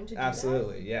find time to do that?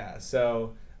 Absolutely, yeah.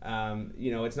 So,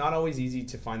 it's not always easy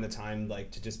to find the time,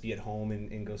 like, to just be at home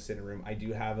and go sit in a room. I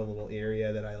do have a little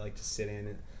area that I like to sit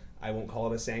in. I won't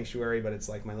call it a sanctuary, but it's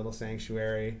like my little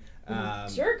sanctuary.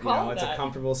 Sure, call it it's that. a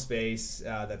comfortable space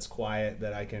that's quiet,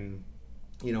 that I can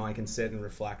sit and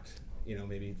reflect,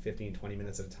 maybe 15, 20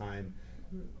 minutes at a time.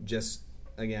 Just,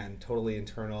 again, totally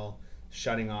internal,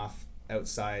 shutting off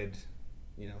outside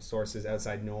sources,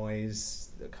 outside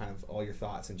noise, kind of all your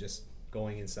thoughts, and just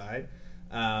going inside.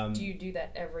 Do you do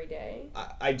that every day?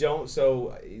 I don't.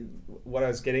 So what I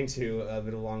was getting to, a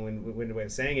bit of a long-winded way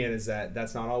of saying it, is that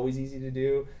that's not always easy to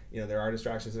do. There are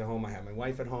distractions at home. I have my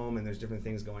wife at home, and there's different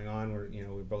things going on. We're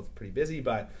both pretty busy,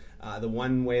 but the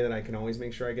one way that I can always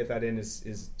make sure I get that in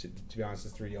is to be honest,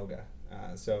 is through yoga.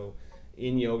 So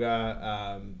in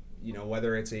yoga,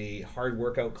 whether it's a hard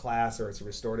workout class or it's a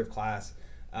restorative class,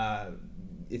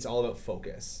 it's all about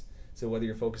focus. So whether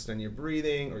you're focused on your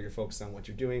breathing or you're focused on what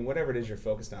you're doing, whatever it is you're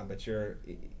focused on, but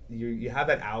you have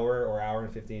that hour or hour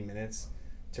and 15 minutes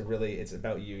to really, it's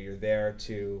about you. You're there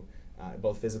to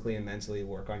both physically and mentally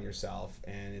work on yourself,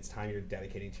 and it's time you're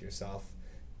dedicating to yourself,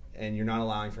 and you're not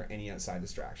allowing for any outside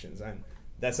distractions. And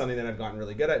that's something that I've gotten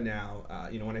really good at now.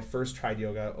 When I first tried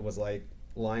yoga, I was like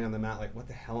lying on the mat, like, what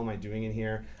the hell am I doing in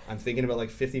here? I'm thinking about like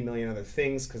 50 million other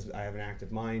things because I have an active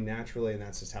mind naturally, and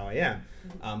that's just how I am.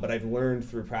 But I've learned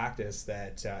through practice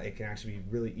that it can actually be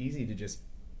really easy to just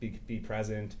be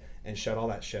present and shut all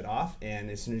that shit off.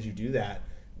 And as soon as you do that,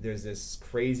 there's this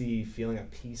crazy feeling of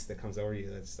peace that comes over you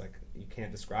that's like, you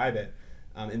can't describe it.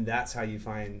 And that's how you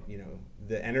find,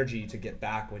 the energy to get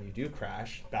back when you do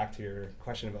crash. Back to your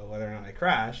question about whether or not I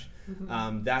crash.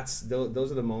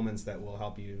 Those are the moments that will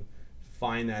help you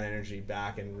find that energy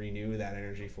back and renew that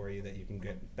energy for you, that you can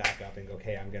get back up and go,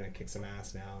 okay, I'm going to kick some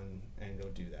ass now and go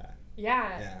do that.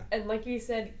 Yeah. And like you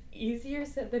said, easier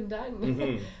said than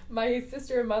done. My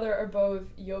sister and mother are both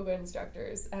yoga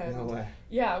instructors. And no way.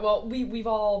 Yeah, well, we've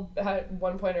all at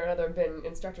one point or another been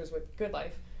instructors with Good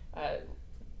Life.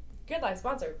 Good Life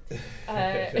sponsor.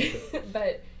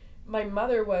 But my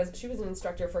mother she was an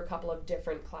instructor for a couple of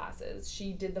different classes.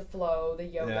 She did the flow, the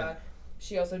yoga. Yeah.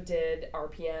 She also did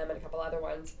RPM and a couple other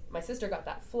ones. My sister got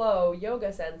that flow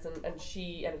yoga sense, and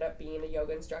she ended up being a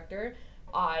yoga instructor.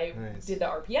 I did the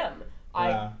RPM.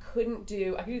 I could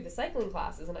do the cycling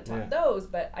classes, and I taught those,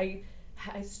 but I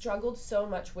struggled so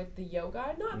much with the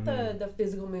yoga, not the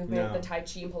physical movement, the Tai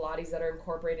Chi and Pilates that are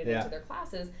incorporated into their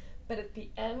classes, but at the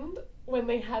end, when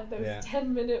they had those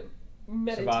 10-minute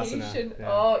meditation,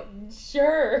 oh,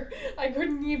 sure, I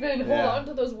couldn't even hold on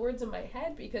to those words in my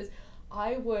head, because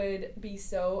I would be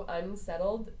so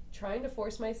unsettled trying to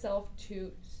force myself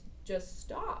to just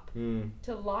stop,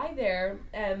 to lie there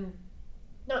and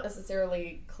not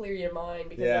necessarily clear your mind,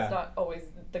 because that's not always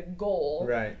the goal.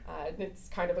 Right. It's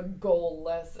kind of a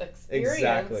goal-less experience.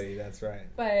 Exactly, that's right.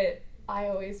 But I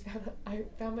always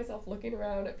found myself looking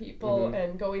around at people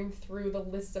and going through the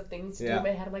list of things to do in my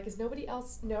head. I'm like, is nobody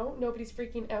else? No, nobody's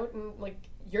freaking out, and like,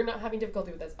 you're not having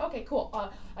difficulty with this. Okay, cool.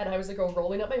 And I was like,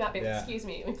 rolling up my mat, being, excuse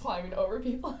me, and climbing over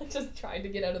people, just trying to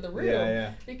get out of the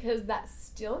room because that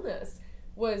stillness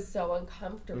was so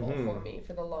uncomfortable for me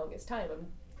for the longest time. I'm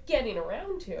getting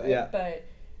around to it, but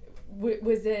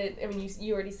was it? I mean,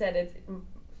 you already said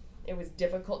it was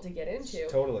difficult to get into.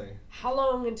 Totally. How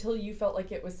long until you felt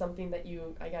like it was something that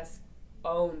you, I guess,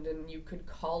 owned and you could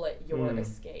call it your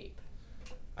escape?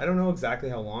 I don't know exactly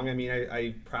how long. I mean,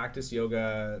 I practiced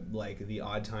yoga like the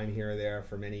odd time here or there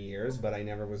for many years, but I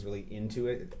never was really into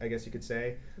it, I guess you could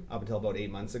say, up until about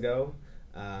 8 months ago.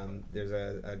 There's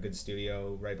a good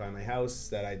studio right by my house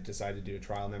that I decided to do a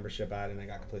trial membership at, and I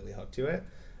got completely hooked to it.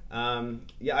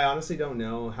 I honestly don't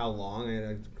know how long.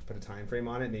 It put a time frame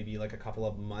on it, maybe like a couple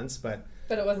of months, but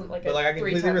it wasn't like I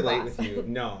completely relate class. with you.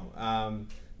 No.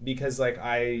 Because like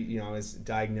I was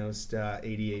diagnosed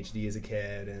ADHD as a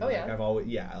kid, and like I've always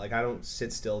like I don't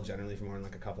sit still generally for more than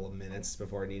like a couple of minutes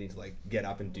before needing to like get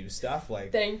up and do stuff.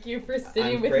 Like, thank you for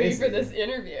sitting with me for this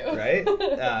interview. Right?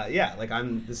 Like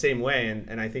I'm the same way,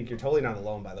 and I think you're totally not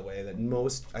alone, by the way.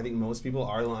 That I think most people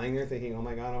are lying there thinking, oh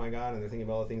my god, and they're thinking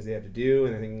about all the things they have to do,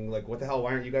 and they're thinking like, what the hell?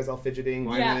 Why aren't you guys all fidgeting?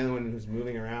 Why aren't you the only one who's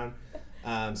moving around?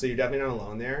 So you're definitely not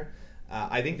alone there.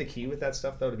 I think the key with that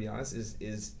stuff, though, to be honest,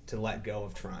 is to let go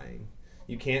of trying.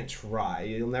 You can't try.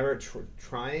 You'll never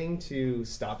trying to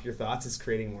stop your thoughts is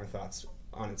creating more thoughts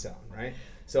on its own, right?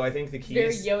 So I think the key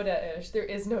is very Yoda-ish. There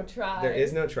is no try. There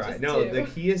is no try. Just no, do. The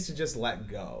key is to just let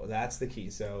go. That's the key.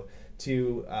 So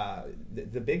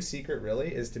the big secret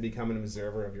really is to become an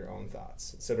observer of your own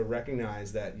thoughts. So to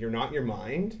recognize that you're not your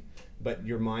mind, but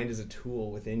your mind is a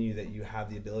tool within you that you have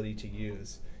the ability to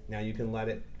use. Now you can let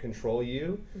it control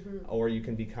you, or you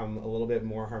can become a little bit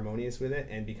more harmonious with it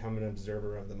and become an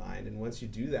observer of the mind. And once you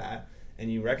do that,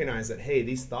 and you recognize that, hey,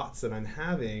 these thoughts that I'm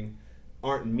having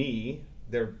aren't me.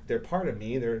 They're part of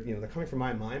me. They're coming from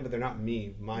my mind, but they're not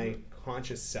me. My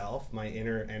conscious self, my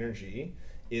inner energy,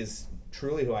 is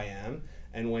truly who I am.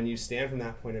 And when you stand from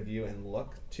that point of view and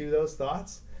look to those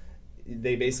thoughts,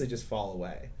 they basically just fall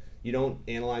away. You don't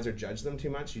analyze or judge them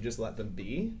too much. You just let them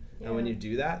be. Yeah. And when you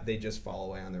do that, they just fall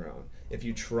away on their own. If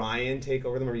you try and take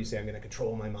over them, or you say, I'm going to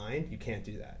control my mind, you can't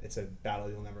do that. It's a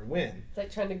battle you'll never win. It's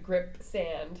like trying to grip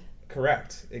sand.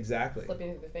 Correct. Exactly.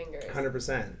 Slipping through the fingers.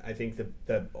 100%. I think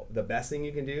the best thing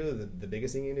you can do, the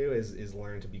biggest thing you can do is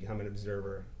learn to become an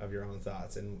observer of your own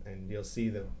thoughts. And you'll see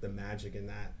the magic in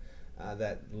that,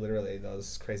 that literally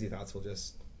those crazy thoughts will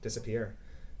just disappear.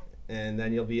 And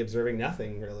then you'll be observing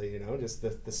nothing really, just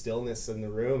the stillness in the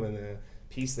room and the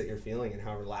peace that you're feeling and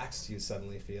how relaxed you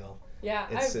suddenly feel. Yeah.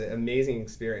 It's an amazing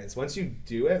experience. Once you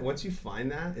do it, once you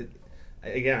find that,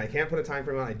 again, I can't put a time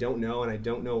frame on it. I don't know, and I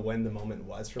don't know when the moment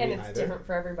was for me either. And it's different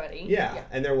for everybody. Yeah,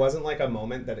 and there wasn't like a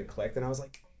moment that it clicked and I was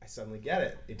like, I suddenly get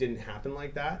it. It didn't happen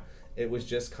like that. It was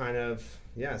just kind of,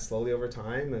 slowly over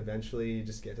time, eventually you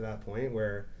just get to that point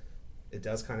where it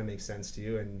does kind of make sense to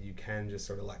you and you can just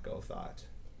sort of let go of thought.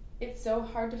 It's so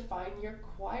hard to find your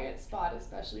quiet spot,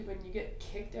 especially when you get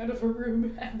kicked out of a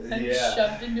room and then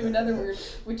shoved into another room,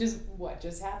 which is what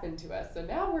just happened to us. So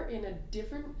now we're in a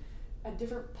different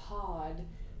pod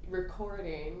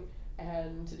recording,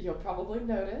 and you'll probably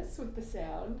notice with the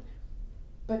sound.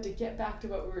 But to get back to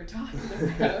what we were talking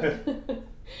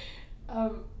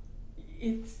about,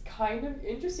 it's kind of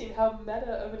interesting how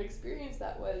meta of an experience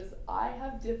that was. I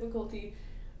have difficulty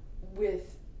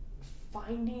with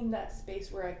finding that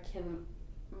space where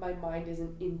my mind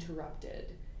isn't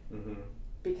interrupted,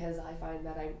 because I find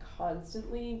that I'm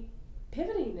constantly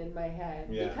pivoting in my head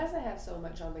because I have so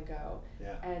much on the go.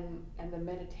 And the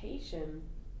meditation,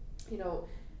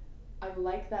 I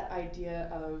like that idea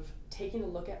of taking a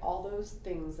look at all those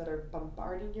things that are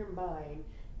bombarding your mind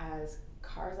as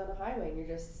cars on a highway, and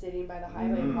you're just sitting by the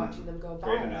highway and watching them go by.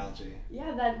 Great analogy.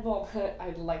 Yeah,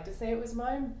 I'd like to say it was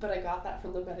mine, but I got that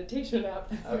from the meditation app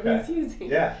that I was using.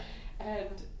 Yeah. And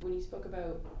when you spoke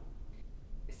about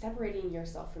separating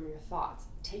yourself from your thoughts,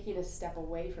 taking a step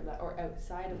away from that or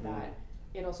outside of that,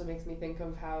 it also makes me think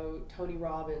of how Tony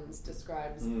Robbins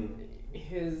describes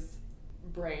his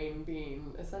brain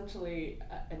being essentially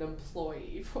an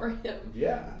employee for him.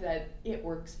 Yeah. That it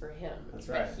works for him. That's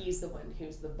right. That he's the one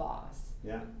who's the boss.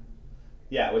 Yeah.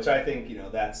 Yeah, which I think,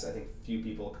 I think few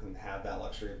people can have that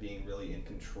luxury of being really in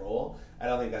control. I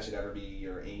don't think that should ever be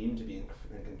your aim, to be in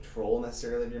control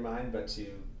necessarily of your mind, but to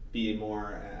be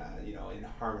more, in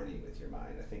harmony with your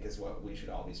mind, I think is what we should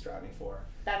all be striving for.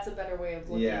 That's a better way of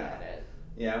looking at it.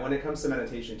 Yeah, when it comes to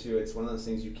meditation too, it's one of those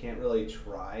things you can't really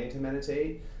try to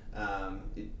meditate.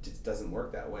 It just doesn't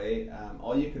work that way.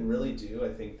 All you can really do,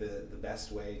 I think the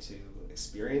best way to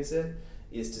experience it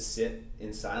is to sit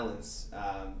in silence,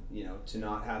 to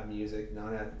not have music,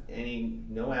 not have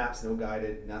no apps, no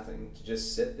guided, nothing, to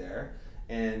just sit there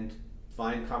and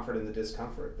find comfort in the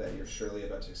discomfort that you're surely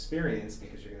about to experience,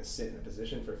 because you're going to sit in a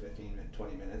position for 15 to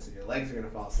 20 minutes and your legs are going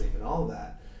to fall asleep and all of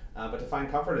that. But to find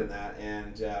comfort in that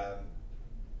and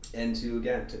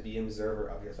to be an observer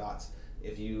of your thoughts.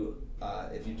 If you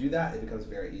do that, it becomes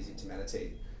very easy to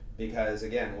meditate, because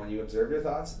again, when you observe your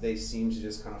thoughts, they seem to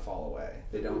just kind of fall away.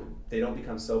 They don't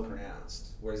become so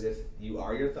pronounced. Whereas if you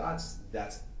are your thoughts,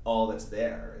 that's all that's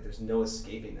there. There's no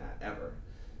escaping that ever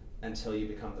until you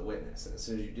become the witness. And as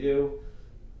soon as you do,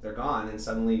 they're gone, and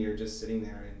suddenly you're just sitting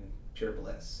there in pure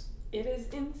bliss. It is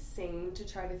insane to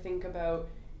try to think about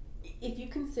if you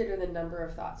consider the number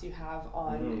of thoughts you have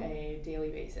on a daily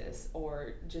basis,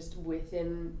 or just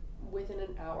within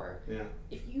an hour,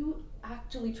 if you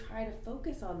actually try to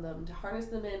focus on them, to harness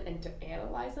them in and to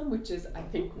analyze them, which is I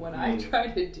think what I try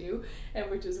to do, and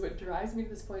which is what drives me to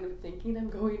this point of thinking I'm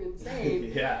going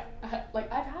insane.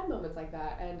 Like I've had moments like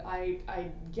that, and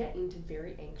I get into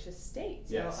very anxious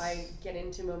states. You know, I get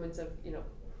into moments of, you know,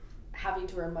 having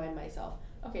to remind myself,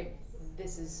 okay,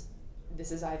 this is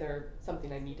either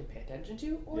something I need to pay attention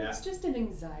to, or it's just an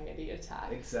anxiety attack.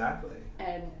 Exactly.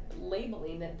 And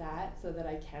labeling it that so that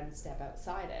I can step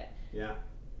outside it. Yeah.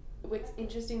 What's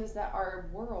interesting is that our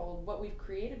world, what we've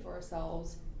created for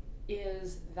ourselves,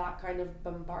 is that kind of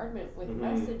bombardment with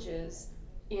messages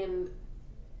in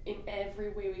every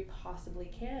way we possibly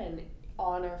can.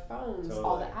 On our phones,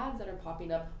 all the ads that are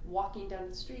popping up, walking down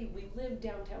the street. We live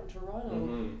downtown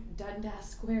Toronto. Dundas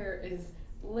Square is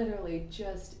literally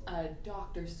just a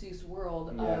Dr. Seuss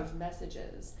world of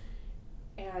messages.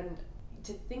 And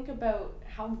to think about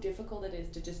how difficult it is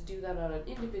to just do that on an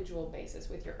individual basis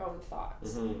with your own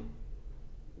thoughts.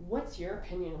 What's your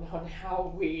opinion on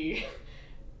how we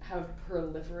have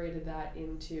proliferated that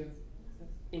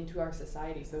into our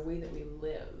societies, the way that we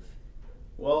live?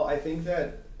 Well, I think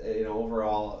that, you know,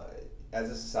 overall, as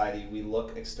a society, we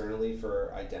look externally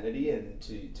for identity and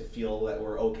to feel that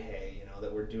we're okay, you know,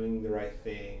 that we're doing the right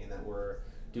thing and that we're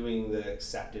doing the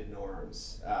accepted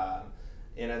norms.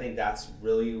 And I think that's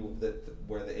really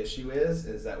where the issue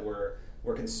is that we're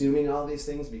consuming all these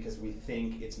things because we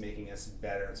think it's making us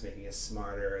better, it's making us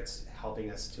smarter, it's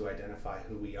helping us to identify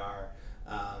who we are.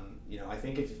 You know, I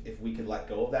think if we could let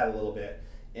go of that a little bit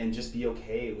and just be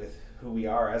okay with who we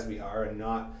are as we are, and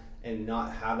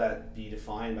not have that be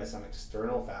defined by some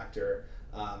external factor,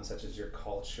 such as your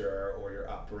culture or your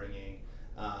upbringing.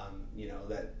 You know,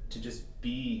 that to just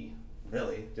be,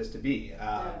 really, just to be.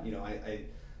 You know,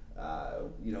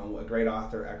 you know, a great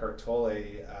author, Eckhart Tolle,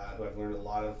 who I've learned a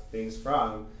lot of things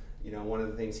from, you know, one of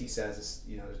the things he says is,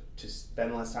 you know, to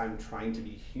spend less time trying to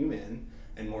be human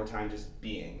and more time just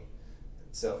being.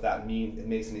 So if that it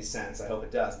makes any sense, I hope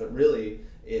it does. But really,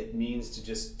 it means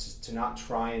to not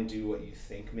try and do what you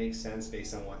think makes sense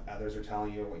based on what others are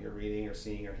telling you or what you're reading or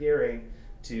seeing or hearing,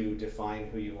 to define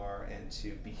who you are and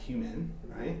to be human,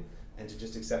 right? And to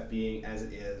just accept being as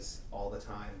it is all the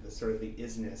time. The sort of the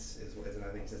isness is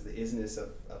another thing. It says the isness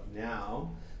of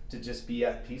now, to just be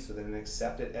at peace with it and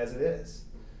accept it as it is.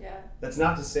 Yeah. That's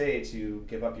not to say to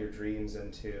give up your dreams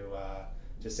and to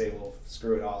just say, well,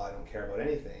 screw it all, I don't care about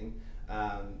anything.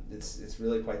 It's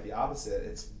really quite the opposite.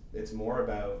 It's more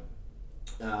about,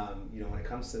 you know, when it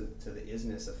comes to the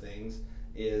isness of things,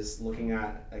 is looking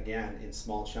at, again, in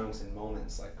small chunks and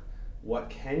moments, like, what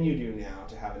can you do now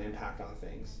to have an impact on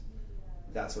things?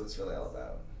 That's what it's really all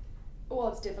about. Well,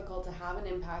 it's difficult to have an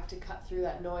impact, to cut through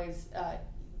that noise,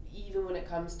 even when it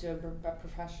comes to a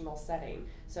professional setting.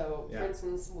 So, for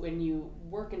instance, when you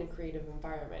work in a creative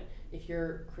environment, if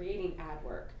you're creating ad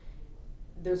work,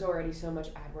 there's already so much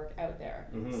ad work out there.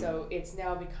 So it's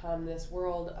now become this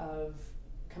world of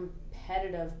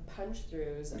competitive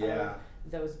punch-throughs of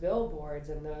those billboards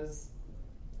and those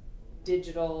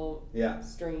digital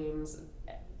streams.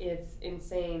 It's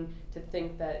insane to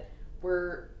think that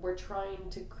we're trying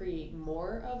to create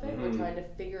more of it. We're trying to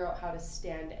figure out how to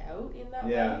stand out in that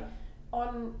way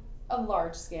on a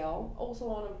large scale, also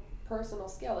on a personal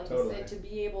scale, like you said, to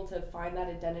be able to find that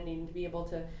identity and to be able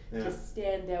to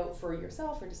stand out for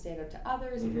yourself or to stand out to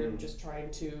others if you're just trying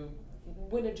to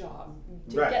win a job,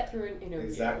 to get through an interview.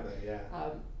 Exactly,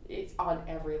 it's on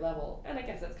every level. And I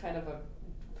guess that's kind of a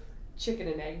chicken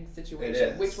and egg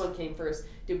situation. Which one came first?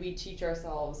 Did we teach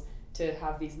ourselves to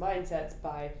have these mindsets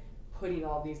by putting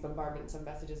all these bombardments of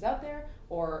messages out there,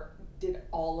 or did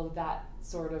all of that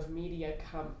sort of media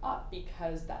come up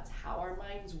because that's how our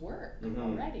minds work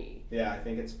already? Yeah, I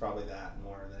think it's probably that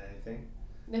more than anything.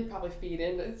 They probably feed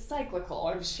in. It's cyclical,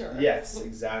 I'm sure. Yes,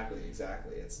 exactly.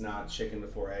 It's not chicken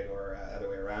before egg or other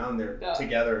way around. They're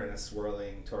together in a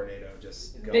swirling tornado,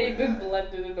 just going. They've been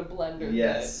blended in a blender.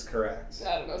 Yes, correct.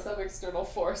 I don't know, some external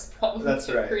force probably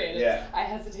created. Yeah. I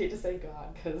hesitate to say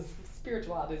God, because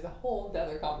spirituality is a whole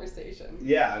other conversation.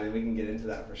 Yeah, I mean, we can get into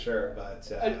that for sure,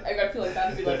 but I feel like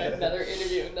that would be like another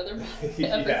interview, another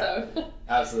episode.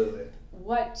 Absolutely.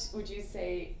 What would you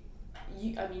say?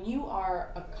 You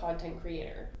are a content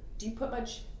creator. Do you put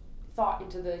much thought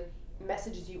into the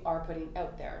messages you are putting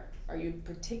out there? Are you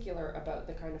particular about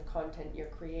the kind of content you're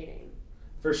creating?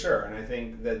 For sure, and I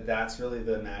think that that's really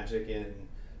the magic in,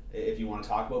 if you want to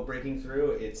talk about breaking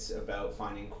through, it's about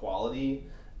finding quality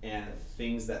and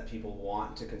things that people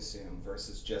want to consume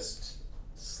versus just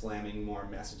slamming more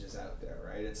messages out there,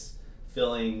 right? It's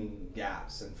filling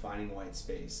gaps and finding white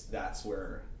space, that's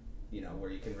where where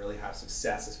you can really have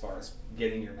success as far as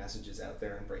getting your messages out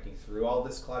there and breaking through all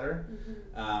this clutter.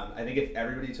 I think if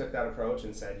everybody took that approach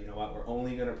and said, you know what, we're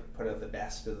only going to put out the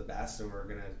best of the best, and we're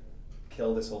going to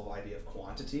kill this whole idea of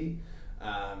quantity,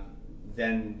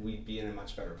 then we'd be in a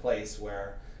much better place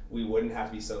where we wouldn't have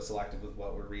to be so selective with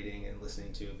what we're reading and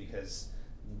listening to, because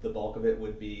the bulk of it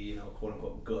would be, quote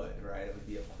unquote good, right? It would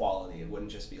be of quality. It wouldn't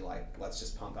just be like, let's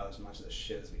just pump out as much of this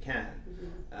shit as we can.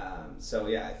 So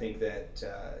yeah, I think that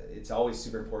it's always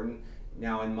super important.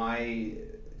 Now,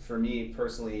 for me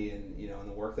personally, in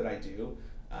the work that I do,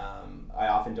 I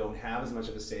often don't have as much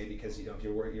of a say, because if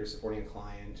you're supporting a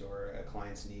client or a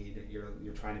client's need,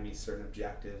 you're trying to meet certain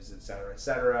objectives, et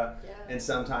cetera, Yeah. and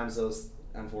sometimes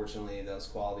unfortunately those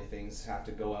quality things have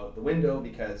to go out the window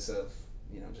because of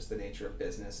just the nature of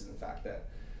business and the fact that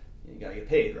you got to get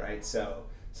paid, right? So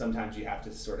sometimes you have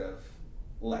to sort of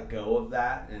let go of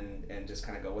that and just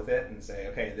kind of go with it and say,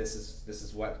 okay, this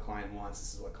is what client wants,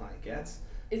 this is what client gets.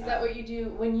 Is that what you do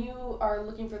when you are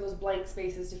looking for those blank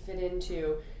spaces to fit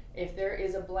into? If there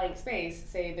is a blank space,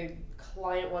 say the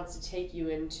client wants to take you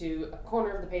into a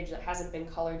corner of the page that hasn't been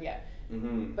colored yet,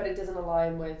 but it doesn't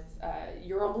align with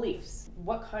your own beliefs,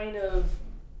 what kind of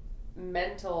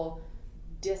mental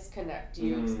disconnect do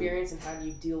you experience, and how do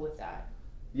you deal with that?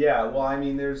 Yeah, well, I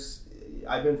mean,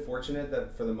 I've been fortunate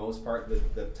that for the most part,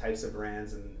 the types of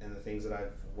brands and the things that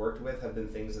I've worked with have been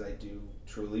things that I do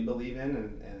truly believe in,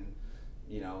 and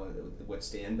would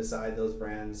stand beside those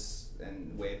brands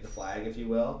and wave the flag, if you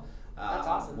will. That's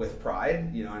awesome. With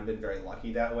pride. I've been very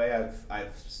lucky that way.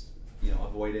 I've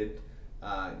avoided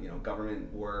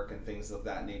government work and things of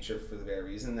that nature for the very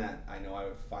reason that I know I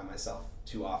would find myself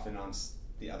too often on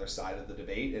the other side of the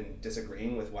debate and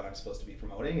disagreeing with what I'm supposed to be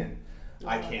promoting, and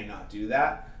I cannot do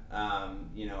that.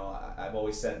 I've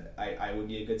always said I would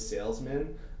be a good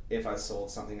salesman if I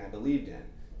sold something I believed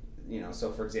in.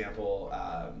 So for example,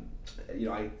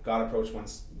 I got approached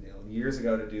once years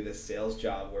ago to do this sales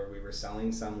job where we were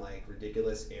selling some like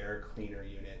ridiculous air cleaner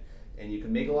unit, and you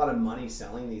could make a lot of money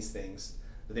selling these things,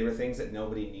 but they were things that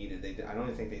nobody needed. I don't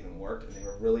even think they even worked, and they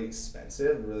were really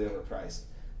expensive, really overpriced.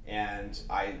 And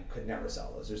I could never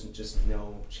sell those. There's just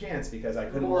no chance, because I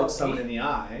couldn't look someone in the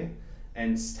eye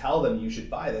and tell them you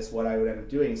should buy this. What I would end up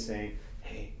doing is saying,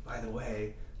 hey, by the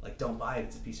way, like, don't buy it,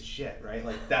 it's a piece of shit, right?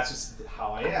 Like, that's just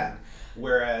how I am.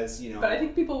 Whereas, But I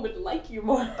think people would like you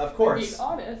more. Of course. Being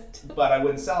honest. But I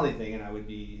wouldn't sell anything, and I would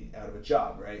be out of a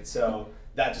job, right? So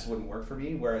that just wouldn't work for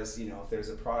me. Whereas, if there's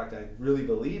a product I really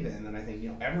believe in, then I think,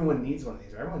 everyone needs one of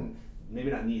these, or everyone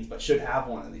maybe not needs, but should have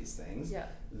one of these things. Yeah.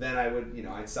 Then I would,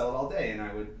 I'd sell it all day, and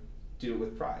I would do it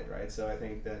with pride, right? So I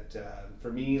think that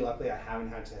for me, luckily, I haven't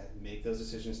had to make those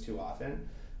decisions too often.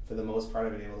 For the most part,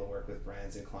 I've been able to work with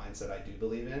brands and clients that I do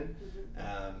believe in.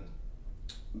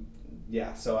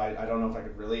 So I don't know if I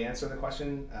could really answer the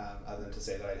question, other than to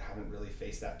say that I haven't really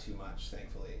faced that too much,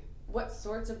 thankfully. What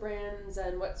sorts of brands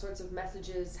and what sorts of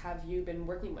messages have you been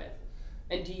working with,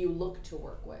 and do you look to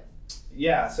work with?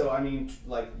 Yeah, so I mean,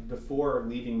 like before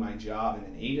leaving my job in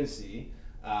an agency,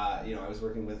 I was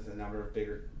working with a number of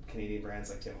bigger Canadian brands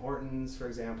like Tim Hortons, for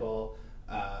example.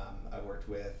 I worked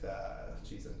with,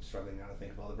 I'm struggling now to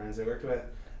think of all the brands I worked with.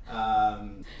 A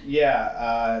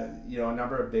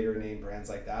number of bigger name brands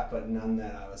like that, but none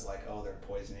that I was like, oh, they're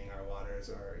poisoning our waters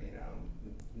or,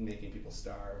 making people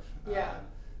starve,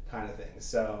 kind of thing.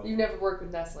 So You've never worked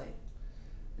with Nestle?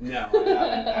 No, I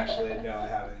haven't. Actually, no, I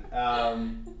haven't.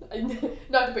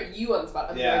 Not to put you on the spot,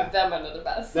 I'm throwing them under the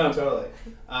bus. No, totally.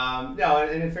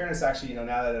 And in fairness, actually, now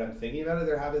that I'm thinking about it,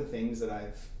 there have been things that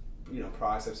I've,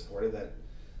 products I've supported that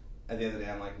at the end of the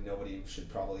day, I'm like, nobody should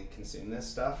probably consume this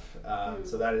stuff.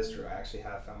 So that is true. I actually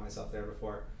have found myself there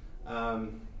before.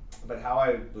 But how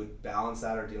I would balance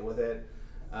that or deal with it,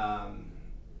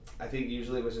 I think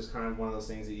usually it was just kind of one of those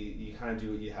things that you kind of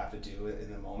do what you have to do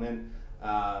in the moment.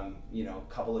 A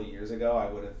couple of years ago, I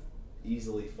would have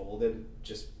easily folded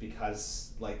just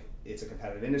because it's a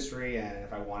competitive industry, and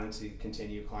if I wanted to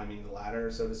continue climbing the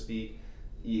ladder, so to speak,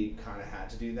 you kind of had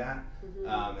to do that.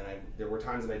 There were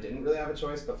times that I didn't really have a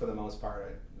choice, but for the most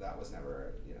part, that was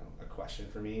never a question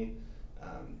for me.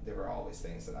 There were always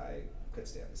things that I could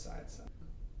stand beside. So.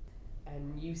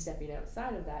 And you stepping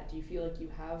outside of that, do you feel like you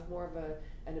have more of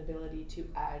an ability to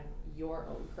add your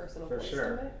own personal voice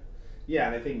to it? Yeah,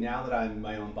 and I think now that I'm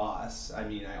my own boss, I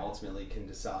ultimately can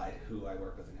decide who I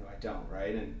work with and who I don't,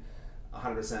 right? And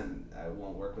 100% I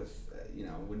won't work with,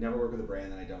 would never work with a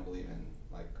brand that I don't believe in.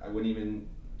 Like, I wouldn't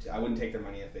take their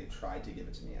money if they tried to give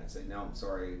it to me. I'd say, no, I'm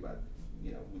sorry, but,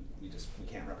 we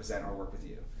can't represent or work with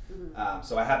you.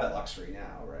 So I have that luxury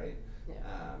now, right? Yeah.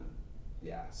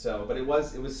 Yeah. So, but it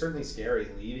was certainly scary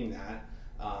leaving that.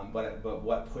 But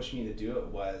what pushed me to do it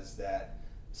was that,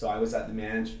 so I was at the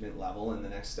management level, and the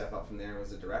next step up from there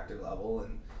was the director level,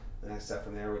 and the next step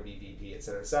from there would be VP, et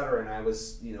cetera, et cetera. And I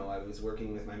was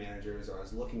working with my managers, or I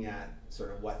was looking at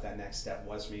sort of what that next step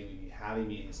was for me. We'd be having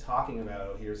meetings talking about,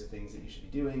 oh, here's the things that you should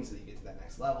be doing so that you get to that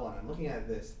next level. And I'm looking at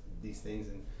these things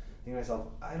and thinking to myself,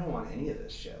 I don't want any of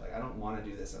this shit. Like, I don't want to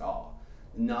do this at all.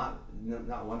 Not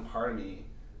one part of me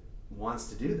wants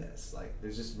to do this. Like,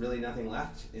 there's just really nothing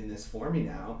left in this for me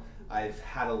now. I've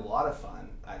had a lot of fun.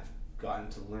 I've gotten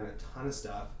to learn a ton of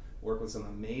stuff, work with some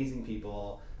amazing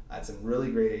people at some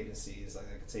really great agencies. Like,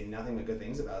 I could say nothing but good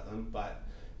things about them, but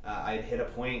I'd hit a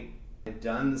point, I'd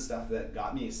done the stuff that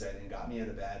got me excited and got me out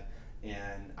of bed,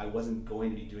 and I wasn't going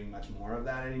to be doing much more of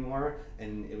that anymore,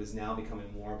 and it was now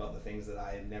becoming more about the things that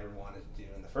I had never wanted to do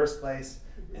in the first place,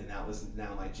 and that was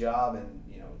now my job, and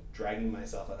dragging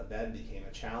myself out of bed became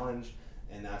a challenge,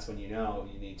 and that's when you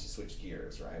need to switch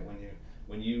gears, right?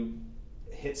 When you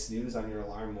hit snooze on your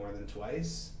alarm more than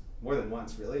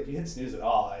once really, if you hit snooze at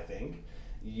all, I think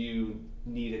you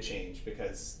need a change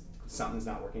because something's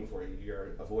not working for you.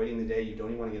 You're avoiding the day, you don't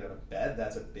even want to get out of bed,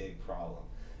 that's a big problem.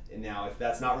 And now, if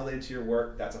that's not related to your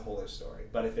work, that's a whole other story.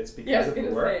 But if it's because of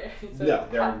your work,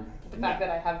 the fact that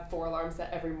I have 4 alarms set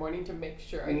every morning to make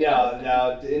sure I and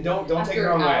don't take it the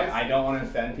wrong way. I don't want to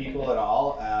offend people at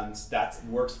all. That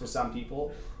works for some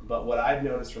people. But what I've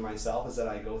noticed for myself is that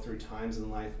I go through times in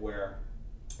life where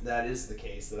that is the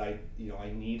case, that I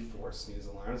need 4 snooze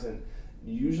alarms, and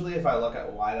usually if I look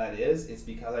at why that is, it's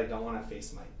because I don't want to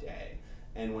face my day.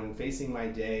 And when facing my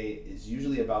day is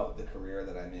usually about the career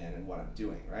that I'm in and what I'm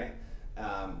doing, right?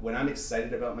 When I'm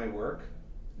excited about my work,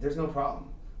 there's no problem.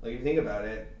 Like, if you think about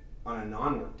it, on a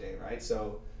non-work day, right?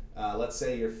 So let's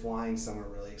say you're flying somewhere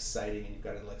really exciting and you've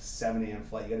got a 7 a.m.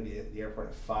 flight, you got to be at the airport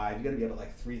at 5, you got to be up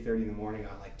at 3:30 in the morning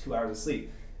on 2 hours of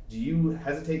sleep. Do you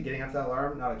hesitate getting up that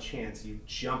alarm? Not a chance. You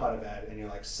jump out of bed and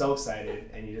you're so excited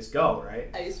and you just go, right?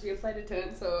 I used to be a flight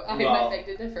attendant, so I might beg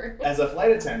to differ. As a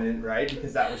flight attendant, right?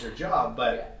 Because that was your job.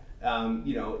 But,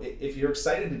 if you're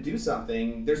excited to do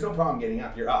something, there's no problem getting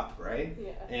up. You're up, right?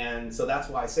 Yeah. And so that's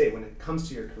why I say when it comes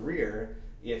to your career,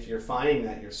 if you're finding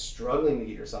that you're struggling to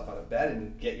get yourself out of bed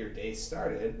and get your day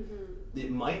started,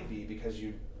 it might be because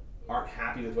you aren't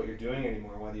happy with what you've doing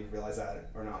anymore, whether you've realized that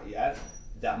or not yet.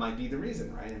 That might be the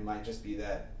reason, right? It might just be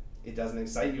that it doesn't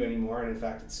excite you anymore, and in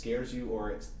fact it scares you, or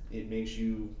it makes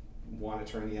you want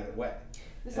to turn the other way.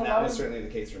 And that was certainly the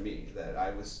case for me, that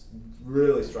I was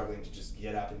really struggling to just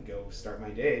get up and go start my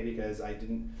day because I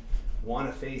didn't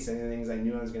want to face any of the things I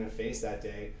knew I was going to face that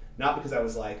day. Not because I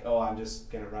was like, oh, I'm just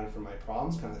going to run from my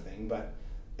problems kind of thing, but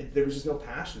there was just no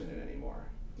passion in it anymore.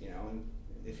 And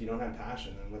if you don't have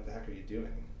passion, then what the heck are you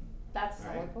doing? That's a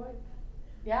solid point.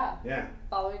 Yeah.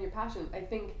 Following your passion. I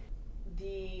think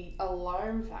the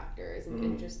alarm factor is an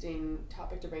interesting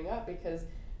topic to bring up, because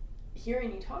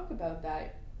hearing you talk about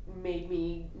that made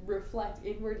me reflect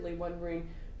inwardly, wondering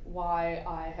why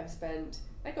I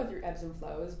go through ebbs and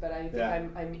flows, but I think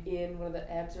I'm in one of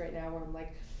the ebbs right now where I'm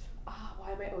like,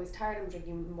 why am I always tired? I'm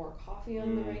drinking more coffee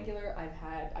on the regular.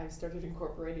 I've started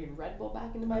incorporating Red Bull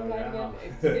back into my diet again.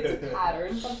 It's a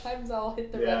pattern. Sometimes I'll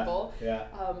hit the Red Bull.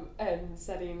 And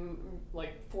setting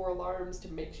 4 alarms to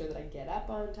make sure that I get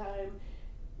up on time.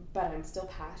 But I'm still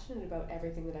passionate about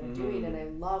everything that I'm doing, and I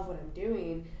love what I'm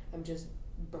doing. I'm just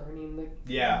burning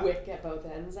the wick at both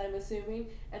ends, I'm assuming.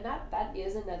 And that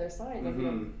is another sign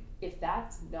of, if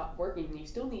that's not working, you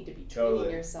still need to be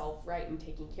treating yourself right and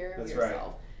taking care of yourself.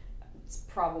 Right. It's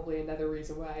probably another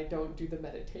reason why I don't do the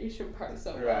meditation part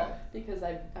so well, because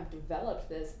I've developed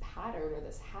this pattern or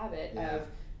this habit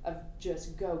of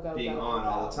just being on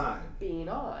all the time. Being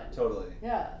on. Totally.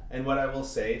 Yeah. And what I will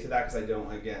say to that, because I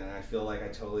don't, again, and I feel like I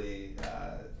totally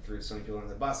threw so many people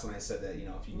under the bus when I said that,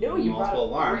 if you do multiple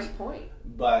alarms. Great point.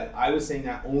 But I was saying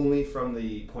that only from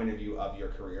the point of view of your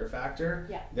career factor.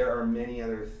 Yeah. There are many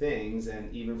other things,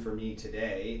 and even for me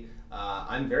today,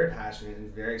 I'm very passionate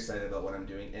and very excited about what I'm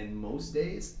doing, and most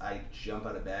days I jump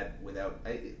out of bed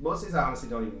most days I honestly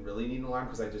don't even really need an alarm,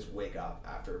 because I just wake up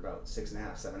after about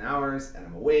 6.5, 7 hours, and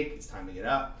I'm awake, it's time to get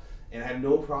up, and I have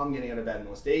no problem getting out of bed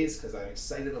most days because I'm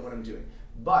excited about what I'm doing.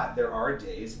 But there are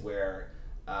days where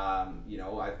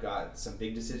I've got some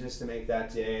big decisions to make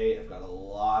that day, I've got a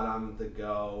lot on the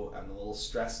go, I'm a little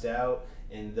stressed out,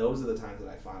 and those are the times that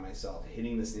I find myself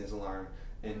hitting the snooze alarm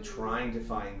and trying to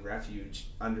find refuge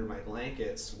under my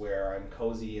blankets where I'm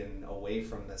cozy and away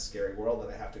from the scary world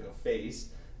that I have to go face,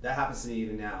 that happens to me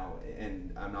even now,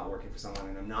 and I'm not working for someone,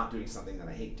 and I'm not doing something that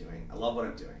I hate doing. I love what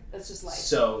I'm doing. That's just life.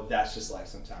 So that's just life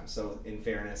sometimes. So in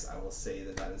fairness, I will say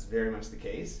that is very much the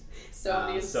case. So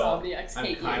many insomniacs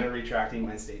hate you. I'm kind of retracting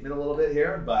my statement a little bit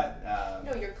here, but...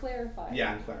 no, you're clarifying.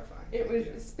 Yeah, I'm clarifying. It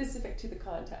was specific to the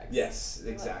context. Yes,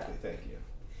 exactly. Thank you.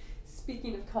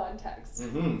 Speaking of context,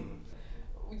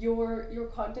 Mm-hmm. your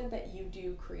content that you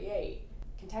do create,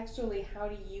 contextually, how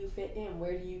do you fit in?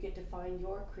 Where do you get to find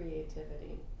your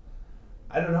creativity?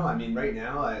 I don't know. I mean, right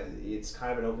now, it's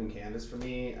kind of an open canvas for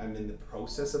me. I'm in the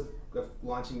process of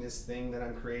launching this thing that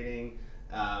I'm creating.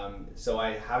 So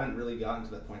I haven't really gotten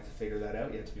to the point to figure that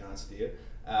out yet, to be honest with you.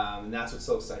 And that's what's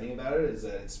so exciting about it, is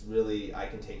that it's really, I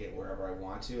can take it wherever I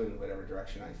want to in whatever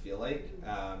direction I feel like.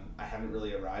 I haven't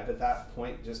really arrived at that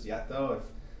point just yet, though. I've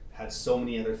had so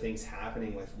many other things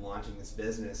happening with launching this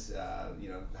business.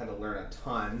 Had to learn a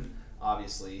ton,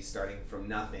 obviously, starting from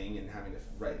nothing and having to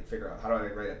figure out how do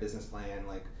I write a business plan,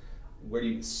 like where do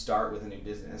you start with a new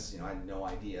business? I had no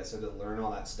idea, so to learn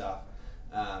all that stuff.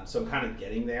 So I'm kind of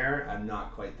getting there. I'm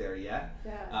not quite there yet.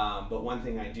 Yeah. But one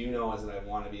thing I do know is that I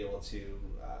want to be able to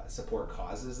support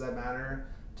causes that matter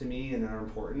to me and are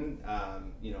important.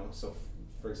 So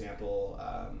for example,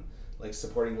 like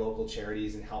supporting local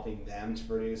charities and helping them to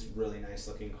produce really nice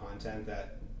looking content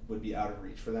that would be out of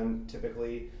reach for them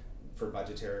typically for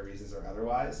budgetary reasons or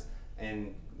otherwise.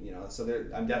 And so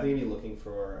I'm definitely gonna be looking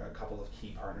for a couple of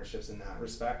key partnerships in that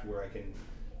respect where I can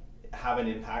have an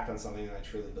impact on something that I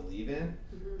truly believe in,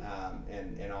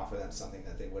 and offer them something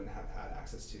that they wouldn't have had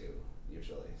access to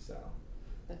usually. So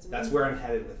that's where I'm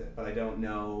headed with it, but I don't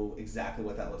know exactly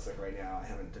what that looks like right now. I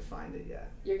haven't defined it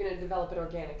yet. You're going to develop it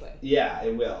organically. Yeah,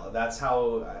 it will. That's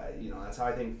how that's how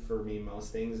I think for me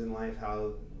most things in life,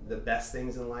 how the best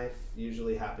things in life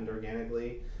usually happened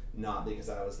organically, not because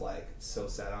I was like so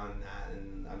set on that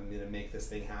and I'm going to make this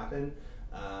thing happen.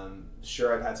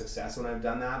 Sure, I've had success when I've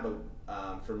done that, but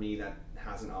for me that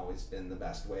hasn't always been the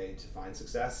best way to find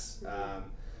success.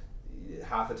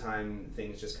 Half the time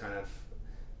things just kind of,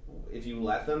 if you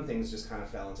let them, things just kind of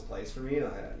fell into place for me. I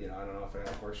don't know if I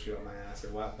got a horseshoe up my ass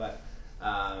or what, but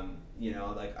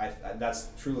that's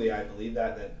truly, I believe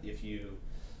that if you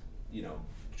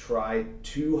try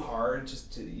too hard,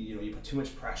 just to you put too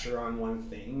much pressure on one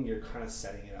thing, you're kind of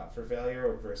setting it up for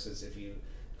failure. Versus if you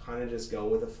kind of just go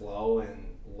with the flow and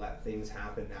let things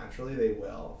happen naturally, they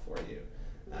will for you.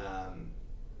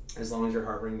 As long as you're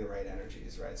harboring the right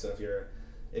energies, right? So if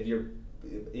you're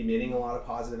emitting a lot of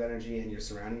positive energy and you're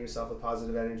surrounding yourself with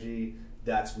positive energy,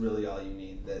 that's really all you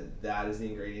need. That is the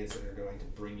ingredients that are going to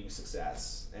bring you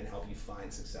success and help you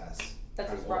find success.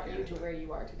 That's what brought you to where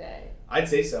you are today. I'd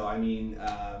say so. I mean,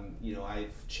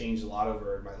 I've changed a lot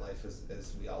over my life,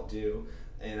 as we all do.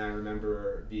 And I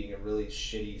remember being a really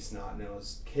shitty,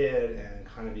 snot-nosed kid and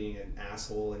kind of being an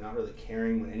asshole and not really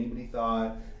caring what anybody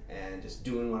thought and just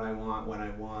doing what I want when I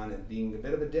want and being a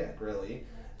bit of a dick, really.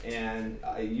 And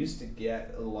I used to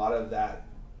get a lot of that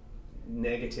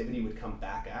negativity would come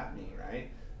back at me, right?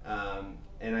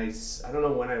 And I don't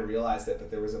know when I realized it,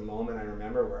 but there was a moment I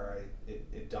remember where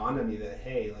it dawned on me that,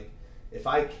 hey, like, if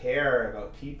I care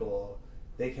about people,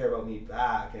 they care about me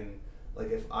back. And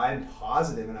like, if I'm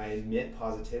positive and I admit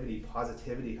positivity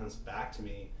comes back to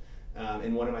me.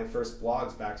 In one of my first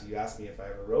blogs, back to you asked me if I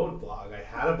ever wrote a blog, I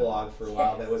had a blog for a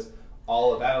while that was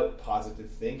all about positive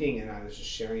thinking, and I was just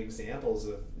sharing examples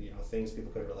of things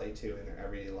people could relate to in their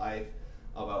everyday life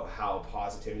about how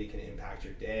positivity can impact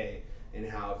your day, and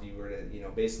how if you were to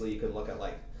basically you could look at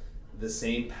like the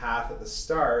same path at the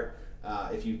start.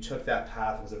 If you took that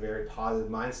path with a very positive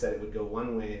mindset, it would go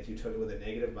one way. If you took it with a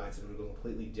negative mindset, it would go a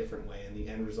completely different way, and the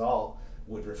end result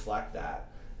would reflect that.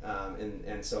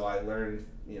 And so I learned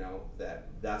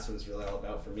that's what it's really all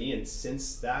about for me. And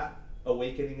since that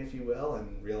awakening, if you will,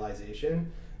 and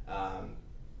realization,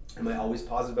 am I always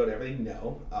positive about everything?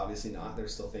 No, obviously not.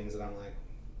 There's still things that I'm like,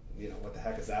 what the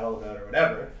heck is that all about, or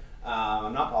whatever.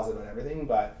 I'm not positive about everything,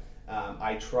 but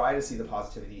I try to see the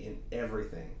positivity in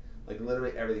everything, like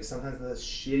literally everything. Sometimes the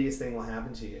shittiest thing will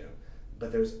happen to you,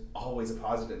 but there's always a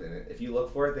positive in it. If you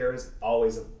look for it, there is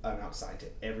always an upside to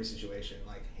every situation,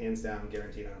 like hands down,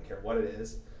 guaranteed. I don't care what it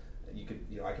is. I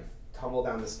could tumble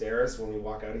down the stairs when we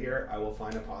walk out of here, I will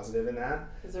find a positive in that.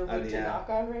 Is there wood to knock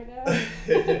on right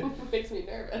now? Makes me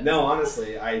nervous. No,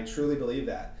 honestly, I truly believe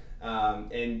that.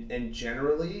 And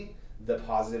generally, the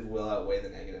positive will outweigh the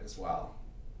negative as well.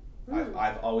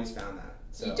 I've always found that.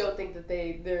 So. You don't think that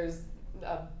there's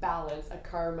a balance, a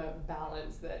karma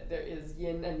balance, that there is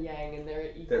yin and yang and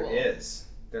they're equal? There is.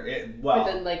 Well,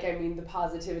 but then, the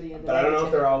positivity and the but I don't know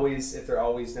if they're always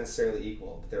necessarily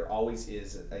equal. But there always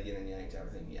is a yin and yang to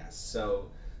everything. Yes. So,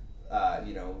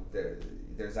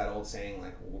 there's that old saying,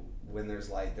 like, when there's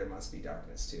light, there must be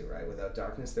darkness too, right? Without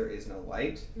darkness, there is no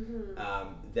light.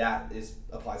 That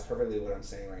applies perfectly to what I'm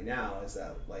saying right now, is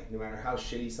that, like, no matter how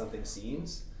shitty something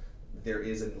seems, there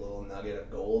is a little nugget of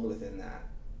gold within that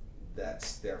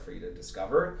that's there for you to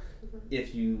discover,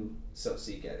 if you so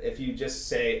seek it. If you just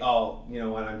say, oh, you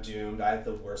know what, I'm doomed, I have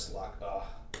the worst luck,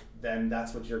 then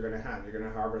that's what you're going to have. You're going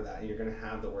to harbor that, and you're going to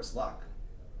have the worst luck.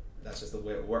 That's just the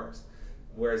way it works.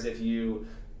 Whereas if you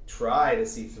try to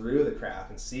see through the crap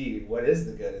and see what is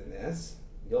the good in this,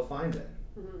 you'll find it.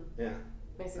 Yeah,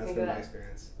 Makes me that's think been of my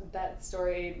experience. that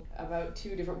story about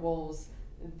two different wolves,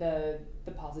 the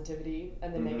positivity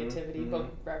and the negativity, both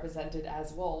represented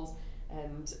as wolves,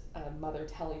 and a mother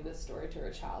telling this story to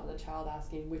her child, and the child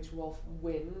asking which wolf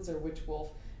wins or which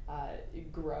wolf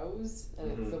grows,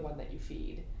 and it's the one that you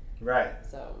feed. Right.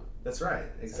 So that's right.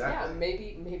 Exactly. So yeah,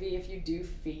 maybe if you do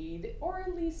feed, or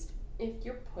at least if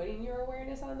you're putting your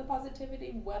awareness on the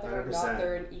positivity, whether 100%. Or not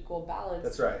they're in equal balance.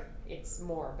 That's right. It's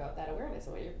more about that awareness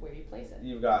and where you place it.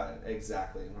 You've got it.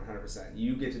 Exactly. 100%.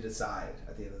 You get to decide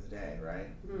at the end of the day, right?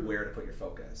 Where to put your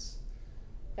focus.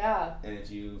 Yeah. And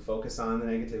if you focus on the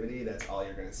negativity, that's all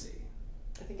you're going to see.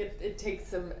 I think it takes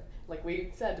some, like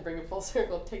we said, to bring it full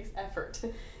circle, it takes effort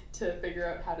to figure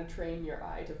out how to train your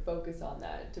eye to focus on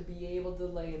that, to be able to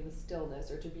lay in the stillness,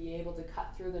 or to be able to cut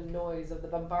through the noise of the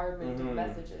bombardment of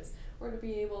messages, or to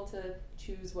be able to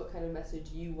choose what kind of message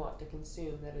you want to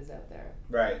consume that is out there.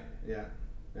 Right. Yeah.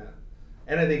 Yeah.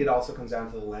 And I think it also comes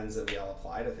down to the lens that we all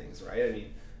apply to things, right? I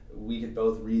mean, we could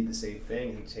both read the same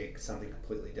thing and take something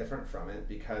completely different from it,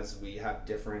 because we have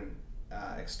different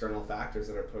external factors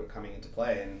that are coming into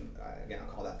play. And again,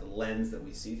 I'll call that the lens that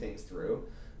we see things through.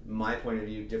 My point of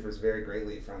view differs very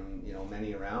greatly from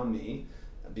many around me,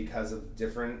 because of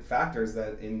different factors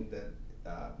that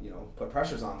put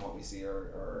pressures on what we see,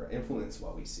 or influence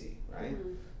what we see, right?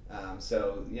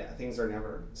 So yeah, things are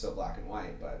never so black and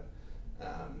white, but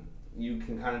you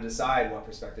can kind of decide what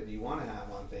perspective you want to have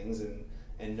on things,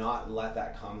 and not let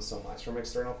that come so much from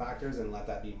external factors, and let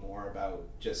that be more about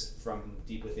just from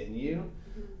deep within you.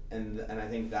 And I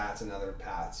think that's another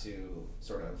path to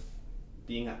sort of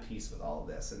being at peace with all of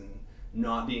this, and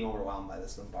not being overwhelmed by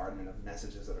this bombardment of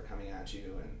messages that are coming at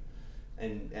you,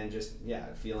 and just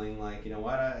feeling like, you know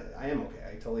what, I am okay,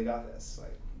 I totally got this,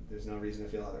 like there's no reason to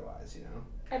feel otherwise,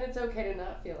 And it's okay to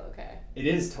not feel okay. It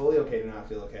is totally okay to not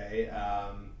feel okay.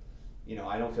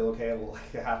 I don't feel okay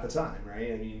like half the time,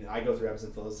 right? I mean, I go through ebbs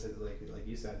and flows, like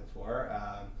you said before.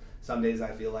 Some days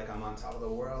I feel like I'm on top of the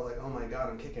world, like, oh my god,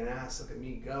 I'm kicking ass, look at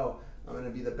me go, I'm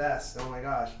gonna be the best, oh my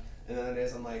gosh. And then other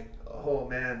days I'm like, oh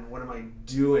man, what am I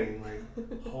doing? Like,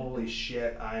 holy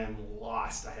shit, I am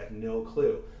lost, I have no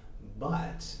clue.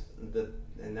 But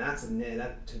that's a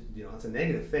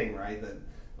negative thing, right? That,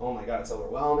 oh my god, it's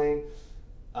overwhelming.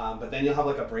 But then you'll have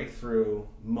like a breakthrough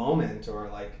moment, or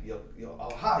like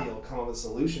you'll come up with a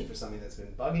solution for something that's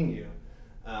been bugging you,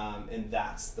 and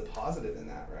that's the positive in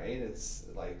that, right? It's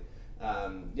like, I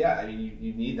mean,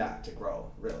 you need that to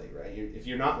grow, really, right? If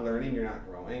you're not learning, you're not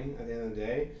growing. At the end of the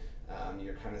day,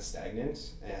 you're kind of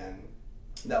stagnant, and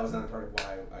that was another part of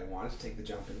why I wanted to take the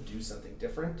jump and do something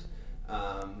different.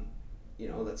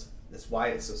 That's why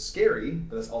it's so scary,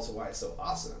 but that's also why it's so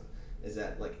awesome. Is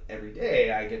that like every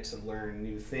day I get to learn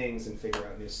new things and figure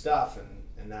out new stuff,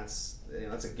 and that's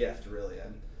a gift, really. I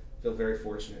feel very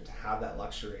fortunate to have that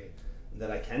luxury,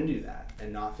 that I can do that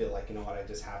and not feel like, I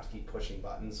just have to keep pushing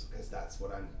buttons because that's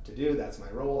what I'm to do, that's my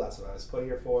role, that's what I was put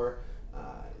here for.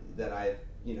 That I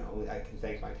can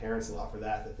thank my parents a lot for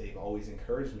that they've always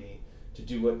encouraged me to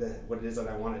do what it is that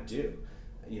I want to do.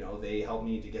 They helped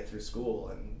me to get through school,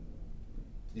 and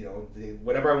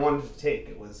whatever I wanted to take,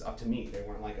 it was up to me. They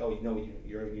weren't like, oh,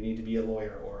 you need to be a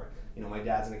lawyer, or my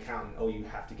dad's an accountant, oh, you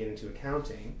have to get into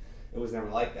accounting. It was never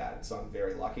like that, so I'm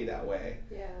very lucky that way.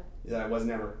 Yeah. That I was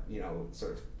never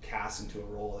sort of cast into a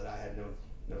role that I had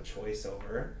no choice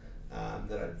over.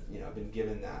 That I've been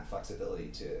given that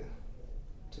flexibility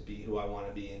to be who I want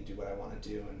to be and do what I want to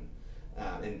do,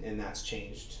 and that's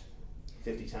changed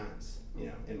 50 times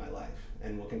in my life,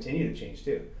 and will continue to change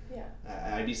too. Yeah.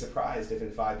 I'd be surprised if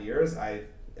in 5 years I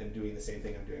am doing the same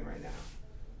thing I'm doing right now.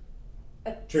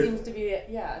 It seems to be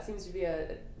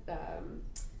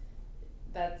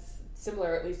that's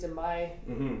similar, at least in my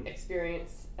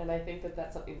experience, and I think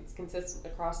that's something that's consistent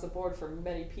across the board for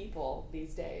many people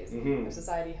these days. Our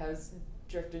society has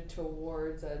drifted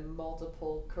towards a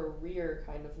multiple career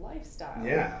kind of lifestyle.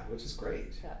 Yeah, which is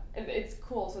great. Yeah. And it's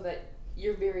cool, so that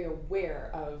you're very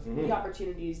aware of the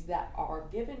opportunities that are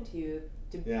given to you,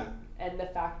 and the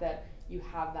fact that you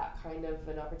have that kind of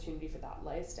an opportunity for that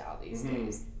lifestyle these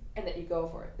days and that you go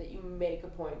for it, that you make a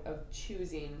point of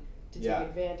choosing to take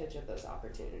advantage of those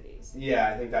opportunities. Yeah,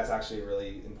 I think that's actually a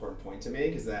really important point to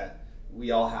make, is that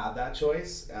we all have that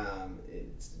choice.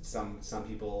 Some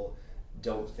people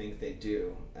don't think they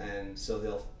do, and so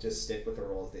they'll just stick with the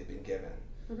roles they've been given.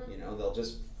 You know, they'll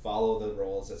just follow the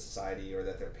roles that society or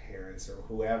that their parents or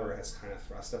whoever has kind of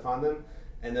thrust upon them,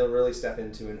 and they'll really step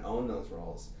into and own those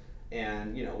roles.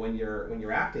 And you know, when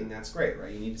you're acting, that's great,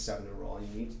 right? You need to step into a role and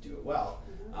you need to do it well.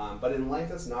 But in life,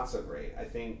 that's not so great. I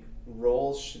think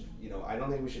roles should, you know, I don't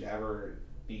think we should ever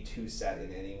be too set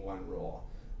in any one role,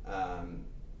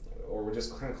 or we're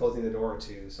just kind of closing the door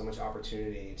to so much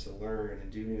opportunity to learn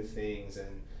and do new things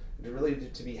and to really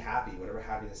to be happy, whatever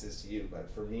happiness is to you.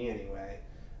 But for me anyway,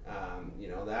 you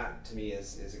know, that to me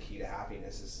is a key to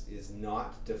happiness, is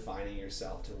not defining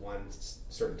yourself to one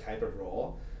certain type of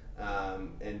role,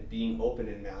 and being open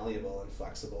and malleable and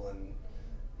flexible and,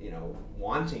 you know,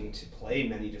 wanting to play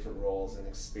many different roles and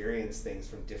experience things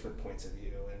from different points of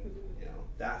view. And you know,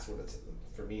 that's what it's,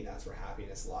 for me, that's where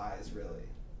happiness lies, really.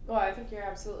 Well, I think you're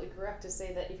absolutely correct to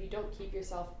say that if you don't keep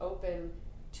yourself open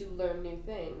to learn new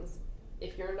things,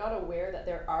 if you're not aware that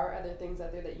there are other things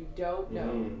out there that you don't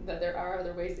know, that there are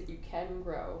other ways that you can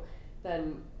grow,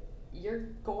 then you're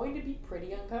going to be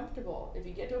pretty uncomfortable. If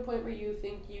you get to a point where you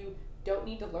think you don't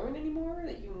need to learn anymore,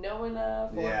 that you know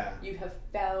enough, or you have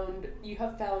found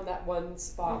that one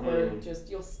spot where just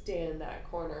you'll stay in that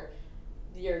corner,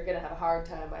 you're gonna have a hard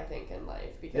time, I think, in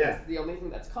life, because the only thing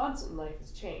that's constant in life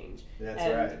is change.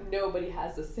 And nobody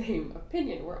has the same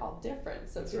opinion. We're all different.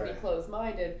 So to be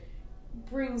closed-minded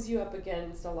brings you up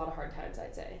against a lot of hard times,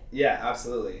 I'd say. Yeah,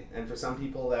 absolutely. And for some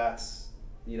people, that's,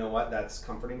 you know what, that's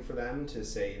comforting for them to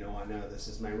say, you know what, no, this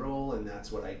is my role and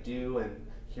that's what I do and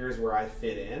here's where I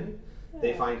fit in.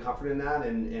 They find comfort in that,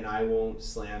 and I won't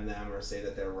slam them or say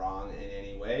that they're wrong in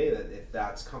any way. That if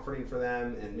that's comforting for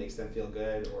them and makes them feel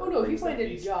good, or if you find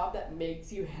a job that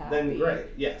makes you happy, then great,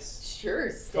 yes,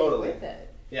 sure, stay with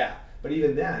it. Yeah, but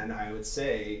even then, I would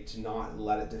say to not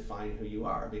let it define who you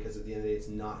are, because at the end of the day, it's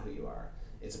not who you are.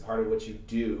 It's a part of what you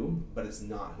do, but it's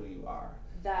not who you are.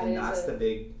 That's the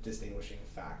big distinguishing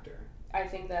factor. I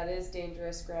think that is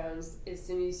dangerous grounds. As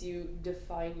soon as you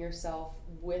define yourself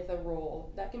with a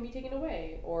role, that can be taken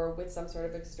away, or with some sort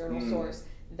of external source,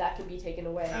 that can be taken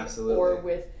away. Absolutely. Or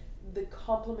with the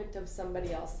compliment of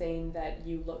somebody else saying that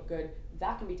you look good,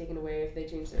 that can be taken away if they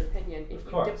change their opinion. If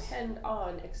you depend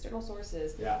on external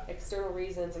sources, external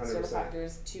reasons, external 100%.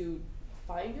 Factors to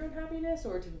find your own happiness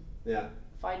or to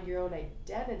find your own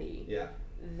identity,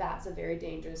 that's a very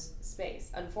dangerous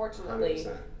space. Unfortunately,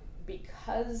 100%.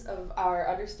 Because of our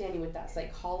understanding with that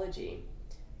psychology,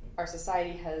 our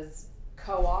society has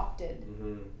co-opted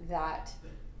that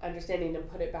understanding and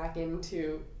put it back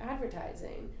into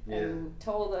advertising and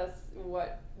told us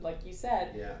what, like you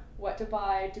said, what to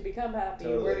buy to become happy,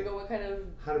 where to go, what kind of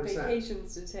 100%.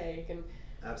 Vacations to take, and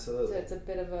absolutely. So it's a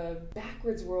bit of a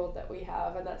backwards world that we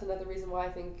have, and that's another reason why I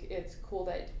think it's cool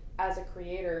that as a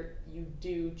creator, you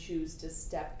do choose to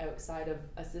step outside of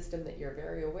a system that you're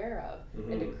very aware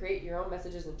of and to create your own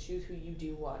messages and choose who you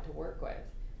do want to work with.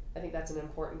 I think that's an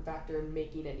important factor in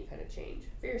making any kind of change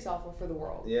for yourself or for the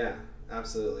world. Yeah,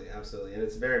 absolutely. And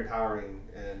it's a very empowering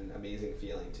and amazing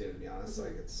feeling too, to be honest.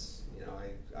 Like it's, you know,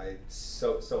 I'm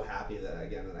so happy that,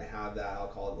 again, that I have that, I'll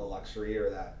call it the luxury, or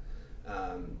that,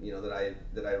 you know,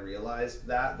 that I realized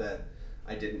that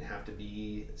I didn't have to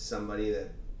be somebody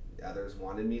that others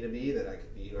wanted me to be, that I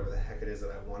could be whoever the heck it is that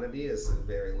I want to be, is a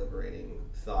very liberating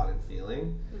thought and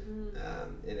feeling.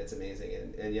 And it's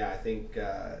amazing. And yeah, I think,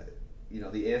 you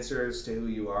know, the answers to who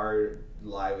you are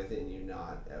lie within you,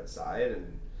 not outside.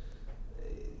 And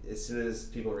as soon as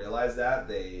people realize that,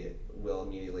 they will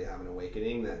immediately have an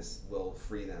awakening that will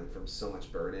free them from so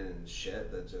much burden and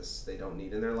shit that just they don't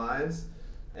need in their lives.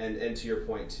 And to your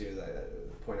point too,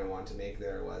 the point I wanted to make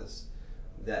there was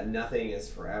that nothing is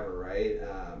forever, right?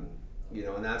 You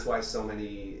know, and that's why so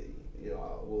many, you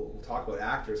know, we'll talk about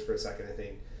actors for a second. I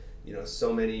think, you know,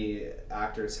 so many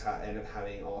actors end up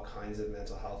having all kinds of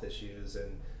mental health issues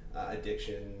and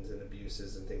addictions and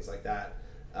abuses and things like that,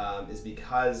 is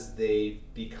because they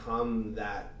become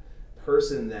that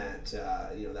person that,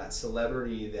 you know, that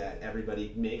celebrity that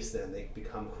everybody makes them. They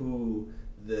become who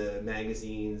the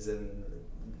magazines and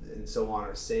so on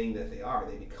are saying that they are.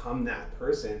 They become that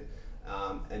person.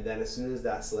 And then as soon as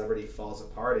that celebrity falls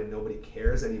apart and nobody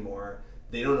cares anymore,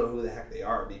 they don't know who the heck they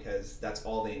are, because that's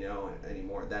all they know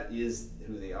anymore. That is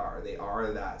who they are. They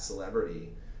are that celebrity,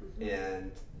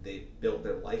 and they built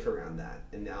their life around that.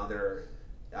 And now they're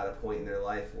at a point in their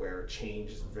life where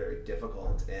change is very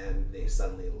difficult, and they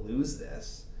suddenly lose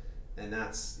this. And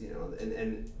that's,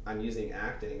 and I'm using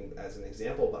acting as an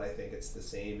example, but I think it's the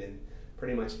same in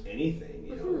pretty much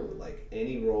anything, like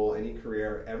any role, any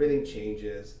career, everything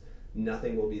changes.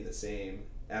 Nothing will be the same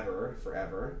ever,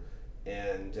 forever.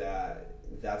 And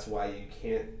that's why you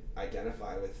can't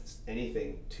identify with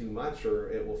anything too much,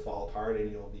 or it will fall apart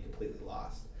and you'll be completely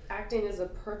lost. Acting is a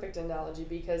perfect analogy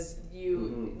because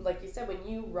you, like you said, when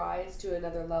you rise to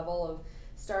another level of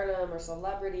stardom or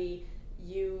celebrity,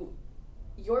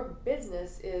 your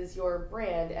business is your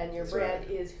brand, and your brand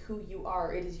is who you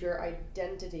are. It is your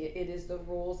identity. It is the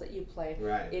roles that you play.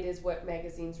 Right. It is what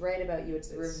magazines write about you. It's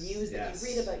the reviews that you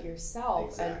read about yourself.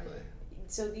 Exactly.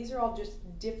 And so these are all just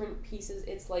different pieces.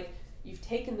 It's like you've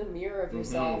taken the mirror of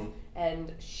yourself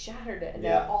and shattered it. And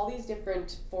now all these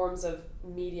different forms of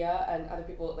media and other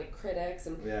people, like critics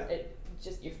and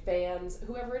just your fans,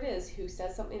 whoever it is who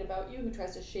says something about you, who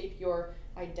tries to shape your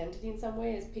identity in some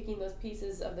way, is picking those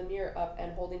pieces of the mirror up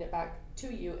and holding it back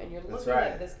to you, and you're looking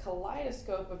at this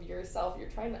kaleidoscope of yourself. You're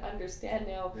trying to understand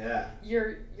now.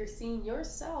 You're seeing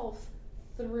yourself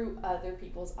through other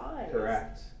people's eyes.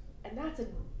 Correct. And that's a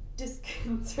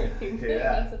disconcerting thing.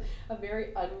 That's a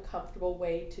very uncomfortable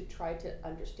way to try to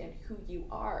understand who you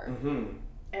are.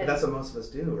 But that's what most of us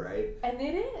do, right? And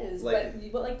it is. But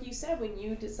like you said, when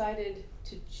you decided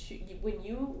to when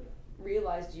you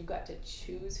realized you got to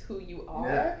choose who you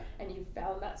are, and you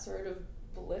found that sort of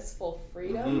blissful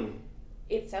freedom,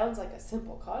 it sounds like a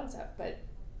simple concept, but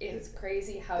it's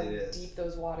crazy how deep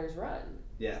those waters run.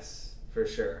 Yes, for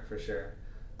sure.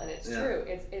 And it's true.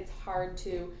 It's hard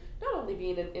to not only be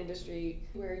in an industry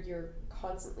where you're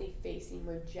constantly facing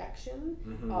rejection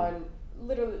on,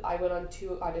 literally, I went on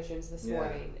 2 auditions this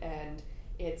morning, and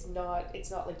it's not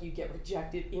like you get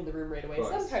rejected in the room right away.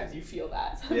 Sometimes you feel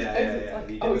that. Sometimes it's like,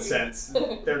 you get the sense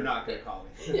they're not going to call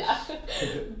me.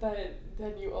 But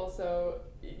then you also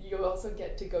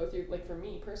get to go through, like for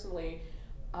me personally,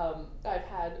 I've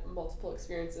had multiple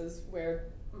experiences where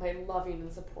my loving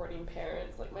and supporting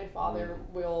parents, like my father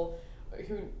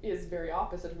who is very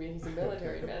opposite of me, he's a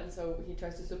military man, so he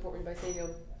tries to support me by saying,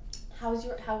 how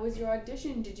was your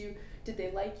audition? Did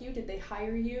they like you? Did they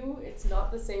hire you? It's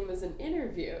not the same as an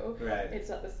interview. Right. It's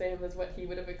not the same as what he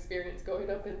would have experienced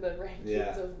going up in the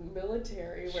rankings of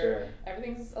military, where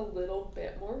everything's a little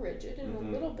bit more rigid and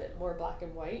a little bit more black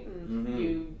and white,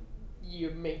 and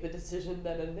you make the decision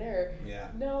then and there.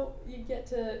 No, you get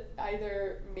to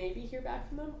either maybe hear back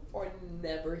from them or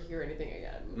never hear anything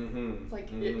again. It's like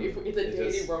if in the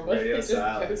dating world, it just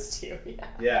goes to you.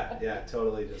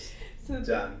 Totally just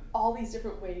done. All these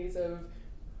different ways of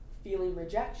feeling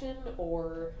rejection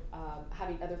or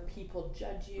having other people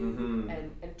judge you,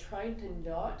 and trying to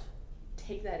not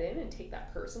take that in and take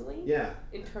that personally.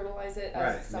 Internalize it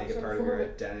as some make it sort part of of your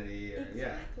identity.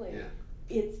 Exactly.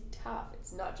 It's tough.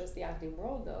 It's not just the acting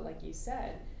world, though, like you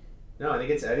said. No, I think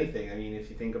it's anything. I mean, if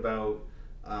you think about,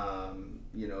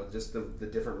 just the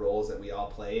different roles that we all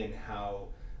play, and how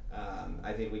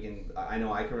I think I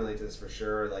know I can relate to this for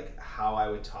sure, like how I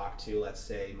would talk to, let's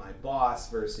say, my boss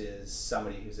versus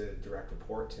somebody who's a direct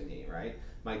report to me, right?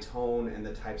 My tone and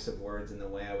the types of words and the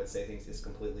way I would say things is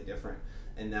completely different.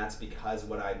 And that's because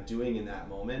what I'm doing in that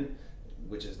moment,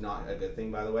 which is not a good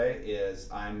thing, by the way, is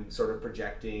I'm sort of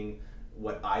projecting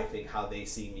what I think, how they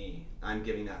see me. I'm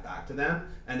giving that back to them,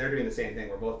 and they're doing the same thing.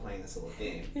 We're both playing this little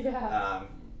game,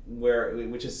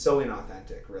 which is so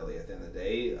inauthentic, really. At the end of the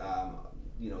day,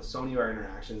 so many of our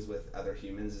interactions with other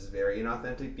humans is very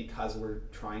inauthentic because we're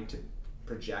trying to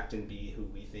project and be who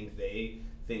we think they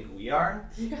think we are.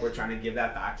 We're trying to give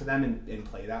that back to them and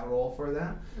play that role for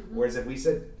them. Whereas if we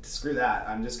said, screw that,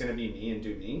 I'm just going to be me and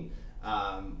do me,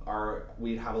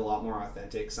 we'd have a lot more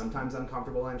authentic, sometimes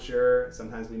uncomfortable, I'm sure,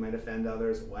 sometimes we might offend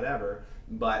others, whatever,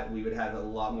 but we would have a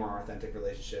lot more authentic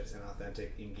relationships and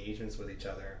authentic engagements with each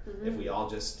other if we all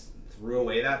just threw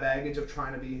away that baggage of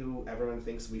trying to be who everyone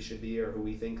thinks we should be, or who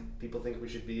we think people think we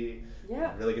should be.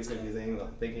 It really gets confusing, the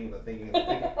thinking.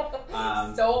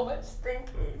 So much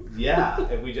thinking.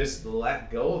 If we just let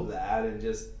go of that and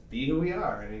just be who we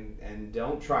are, and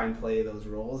don't try and play those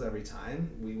roles every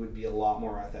time, we would be a lot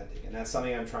more authentic. And that's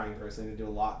something I'm trying personally to do a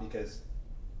lot, because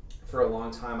for a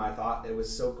long time I thought it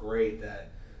was so great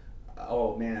that,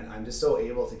 oh man, I'm just so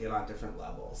able to get on different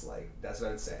levels. Like, that's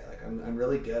what I'd say. Like, I'm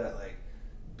really good at like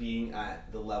being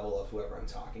at the level of whoever I'm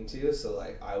talking to. So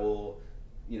like, I will,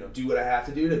 do what I have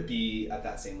to do to be at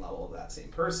that same level of that same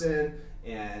person.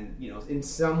 And, in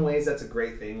some ways that's a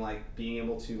great thing. Like, being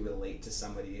able to relate to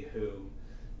somebody who,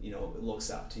 looks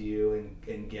up to you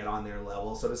and get on their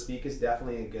level, so to speak, is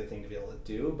definitely a good thing to be able to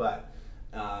do. But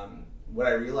what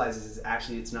I realize is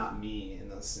actually it's not me in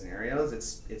those scenarios.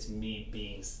 It's me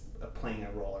being playing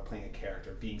a role or playing a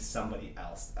character, being somebody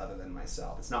else other than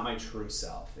myself. It's not my true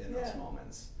self in those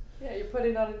moments. Yeah, you're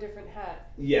putting on a different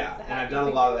hat. Yeah, and I've done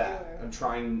a lot of that. I'm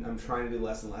trying to do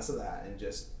less and less of that and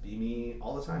just be me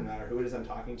all the time, no matter who it is I'm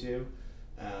talking to,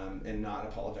 and not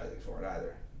apologizing for it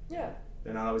either. Yeah.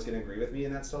 They're not always going to agree with me,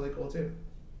 and that's totally cool too.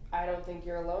 I don't think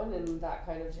you're alone in that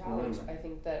kind of challenge. I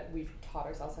think that we've taught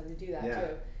ourselves how to do that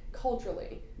too.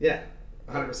 Culturally. Yeah,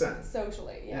 100%.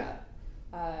 Socially, yeah.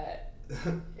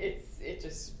 It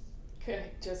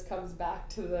just comes back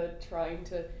to the trying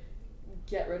to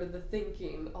get rid of the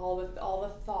thinking, all the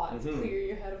thoughts, clear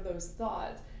your head of those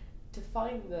thoughts, to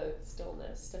find the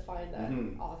stillness, to find that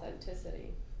authenticity.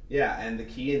 Yeah, and the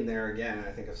key in there again,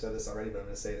 I think I've said this already, but I'm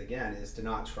going to say it again, is to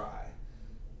not try,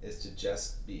 is to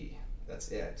just be. That's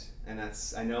it. And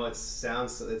I know it's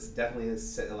definitely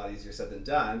a lot easier said than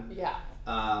done. Yeah.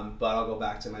 But I'll go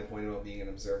back to my point about being an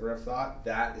observer of thought.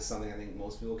 That is something I think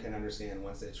most people can understand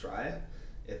once they try it.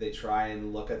 If they try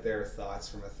and look at their thoughts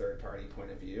from a third party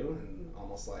point of view and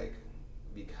almost like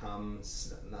become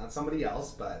not somebody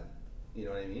else, but you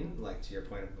know what I mean? Like to your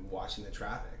point of watching the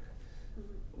traffic.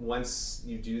 Once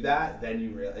you do that, then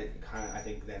you really I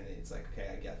think then it's like,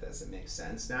 okay, I get this. It makes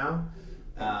sense now.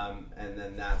 And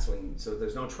then that's when, so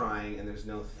there's no trying and there's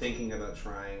no thinking about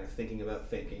trying or thinking about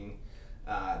thinking.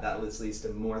 That leads to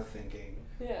more thinking.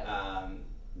 Yeah.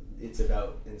 It's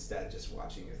about instead just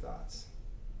watching your thoughts.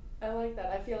 I like that.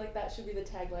 I feel like that should be the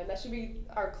tagline. That should be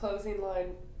our closing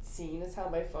line. Seeing as how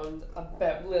my phone's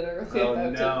literally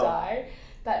about to die.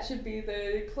 That should be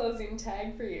the closing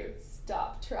tag for you.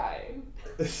 Stop trying.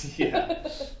 Yeah.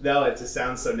 No, it just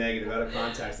sounds so negative. Out of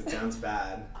context, it sounds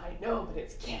bad. I know, but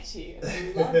it's catchy. And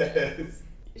I love it.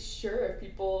 Sure, if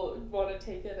people want to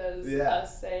take it as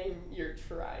us saying you're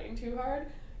trying too hard,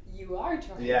 you are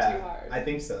trying too hard. I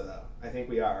think so, though. I think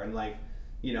we are. And, like,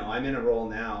 you know, I'm in a role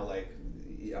now, like,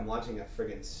 I'm launching a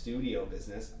friggin' studio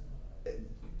business.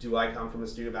 Do I come from a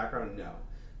studio background? No.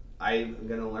 I'm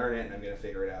going to learn it and I'm going to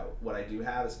figure it out. What I do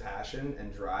have is passion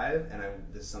and drive, and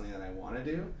this is something that I want to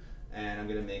do, and I'm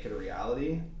going to make it a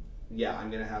reality. Yeah,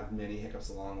 I'm going to have many hiccups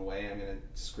along the way. I'm going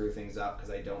to screw things up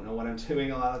because I don't know what I'm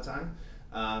doing a lot of the time.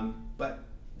 But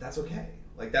that's okay.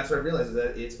 Like, that's what I realized, is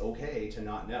that it's okay to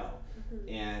not know.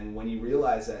 And when you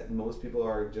realize that most people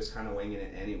are just kind of winging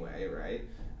it anyway, right?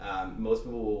 Most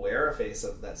people will wear a face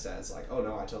that says like, oh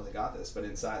no, I totally got this, but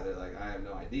inside they're like, I have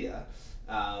no idea.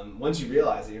 Once you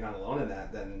realize that you're not alone in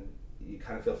that, then you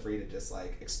kind of feel free to just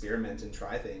like experiment and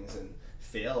try things and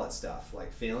fail at stuff.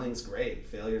 Like, failing's great.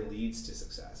 Failure leads to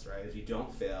success, right? If you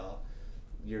don't fail,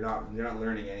 you're not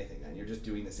learning anything then. You're just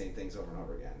doing the same things over and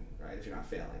over again, right? If you're not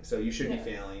failing. So you should be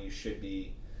failing. You should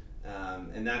be,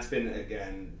 and that's been,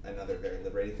 again, another very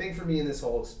liberating thing for me in this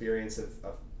whole experience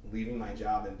of leaving my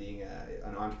job and being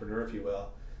an entrepreneur, if you will.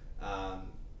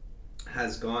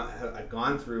 I've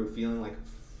gone through feeling like,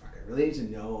 fuck, I really need to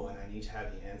know and I need to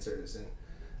have the answers. And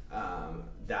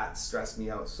that stressed me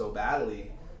out so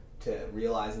badly, to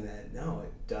realizing that, no,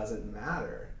 it doesn't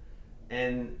matter.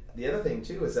 And the other thing,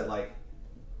 too, is that, like,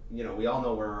 you know, we all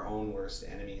know we're our own worst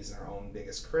enemies and our own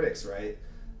biggest critics, right?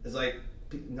 It's like,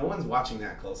 no one's watching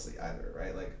that closely either,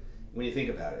 right? Like, when you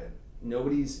think about it,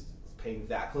 nobody's paying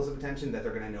that close of attention that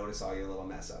they're going to notice all your little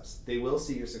mess ups. They will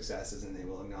see your successes and they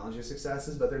will acknowledge your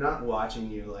successes, but they're not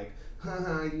watching you like,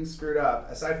 haha, you screwed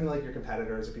up. Aside from like your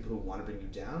competitors or people who want to bring you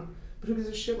down, but who gives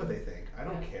a shit what they think? I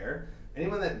don't care.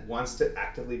 Anyone that wants to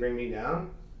actively bring me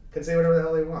down can say whatever the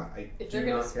hell they want. If they're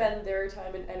going to spend their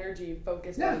time and energy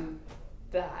focused on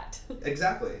that.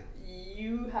 Exactly.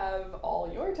 You have all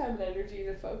your time and energy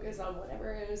to focus on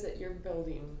whatever it is that you're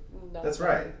building. That's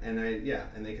right. And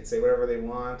and they can say whatever they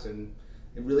want, and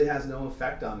it really has no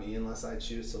effect on me unless I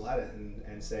choose to let it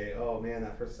and say, oh man,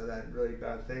 that person said that really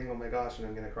bad thing, oh my gosh, and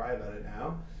I'm going to cry about it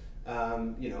now.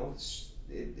 You know,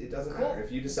 it doesn't matter.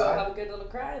 If you decide, go have a good little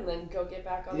cry and then go get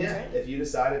back on the train. If you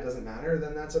decide it doesn't matter,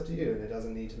 then that's up to you, and it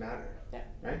doesn't need to matter. Yeah.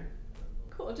 Right?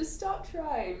 Cool. Just stop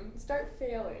trying. Start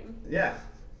failing. Yeah,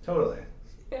 totally.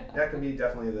 Yeah. That can be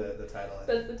definitely the title.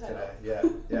 That's the title.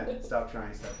 Today. Yeah. Stop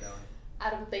trying, stop going.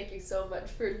 Adam, thank you so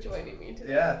much for joining me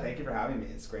today. Yeah, thank you for having me.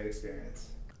 It's a great experience.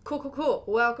 Cool.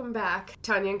 Welcome back.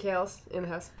 Tanya and Kale's in the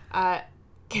house.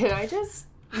 Can I just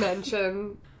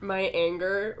mention my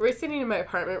anger? We're sitting in my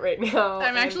apartment right now.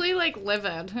 I'm actually like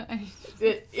livid.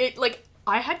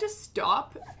 I had to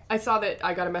stop. I saw that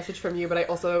I got a message from you, but I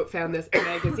also found this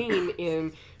magazine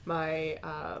in my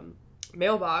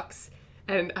mailbox,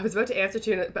 and I was about to answer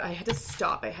to it, but I had to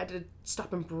stop. I had to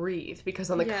stop and breathe because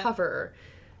on the cover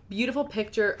beautiful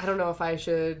picture. I don't know if I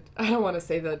should. I don't want to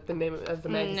say the name of the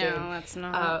magazine. No, let's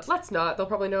not. Let's not. They'll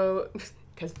probably know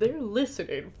because they're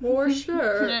listening for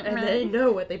sure, and they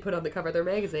know what they put on the cover of their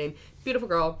magazine. Beautiful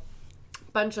girl,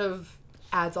 bunch of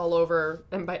ads all over,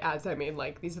 and by ads I mean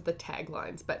like these are the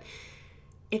taglines, but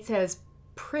it says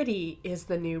pretty is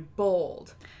the new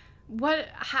bold. What?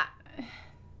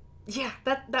 Yeah,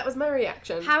 that was my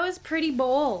reaction. How is pretty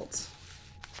bold?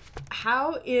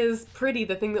 How is pretty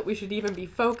the thing that we should even be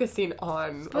focusing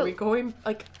on? Are we going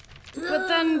like? But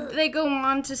then they go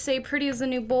on to say pretty is the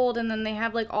new bold, and then they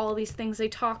have like all these things they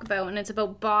talk about, and it's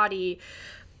about body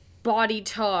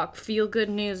talk, feel good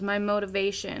news, my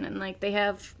motivation, and like they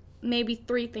have maybe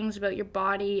 3 things about your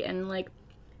body and like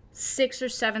 6 or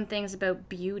 7 things about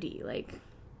beauty. Like,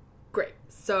 great.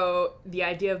 So the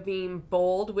idea of being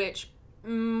bold, which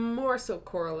more so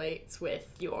correlates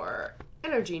with your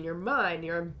energy in your mind,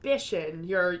 your ambition,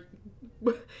 your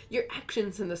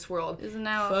actions in this world. is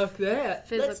now Fuck that.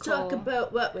 physical. Let's talk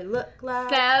about what we look like.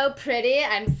 So pretty,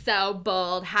 I'm so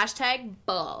bold. Hashtag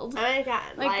bold. Oh my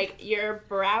god, like your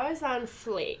brow is on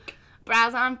fleek.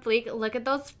 Brows on fleek. Look at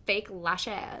those fake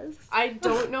lashes. I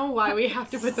don't know why we have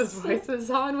to put those voices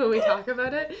on when we talk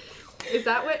about it. Is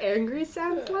that what angry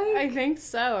sounds like? I think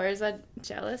so. Or is that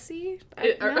jealousy?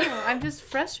 No, I'm just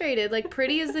frustrated. Like,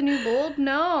 pretty is the new bold?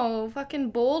 No.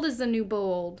 Fucking bold is the new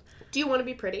bold. Do you want to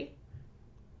be pretty?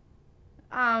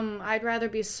 I'd rather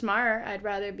be smart. I'd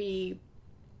rather be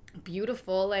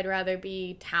beautiful. I'd rather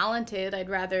be talented. I'd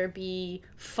rather be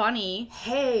funny.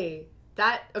 Hey,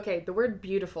 the word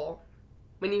beautiful,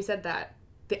 when you said that,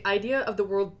 the idea of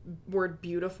the word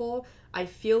beautiful, I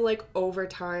feel like over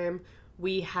time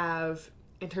we have,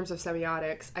 in terms of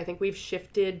semiotics, I think we've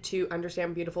shifted to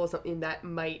understand beautiful as something that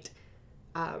might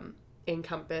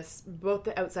encompass both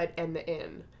the outside and the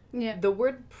in. Yeah. The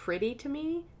word pretty to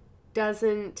me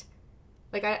doesn't,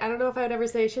 like, I don't know if I would ever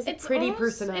say she has a pretty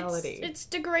personality. It's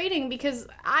degrading because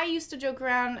I used to joke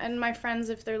around, and my friends,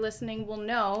 if they're listening, will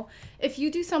know, if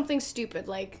you do something stupid,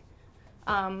 like,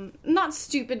 not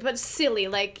stupid, but silly,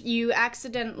 like you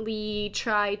accidentally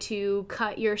try to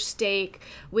cut your steak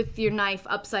with your knife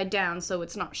upside down so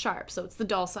it's not sharp, so it's the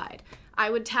dull side. I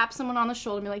would tap someone on the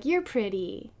shoulder and be like, you're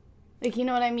pretty. Like, you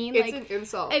know what I mean? It's like, an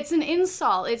insult. It's an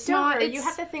insult. It's Don't not. worry, It's, you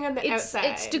have the thing on the outside.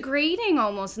 It's degrading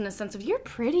almost in the sense of, you're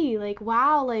pretty. Like,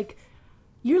 wow, like,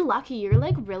 you're lucky. You're,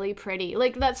 like, really pretty.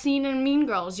 Like, that scene in Mean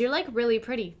Girls. You're, like, really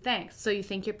pretty. Thanks. So you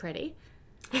think you're pretty?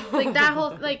 Like, that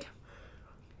whole, like,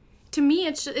 to me,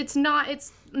 it's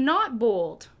not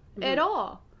bold at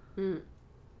all.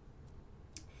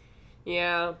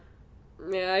 Yeah.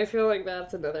 Yeah, I feel like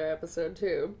that's another episode,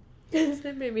 too.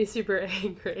 It made me super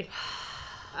angry.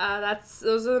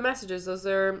 Those are the messages. Those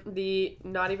are the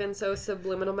not even so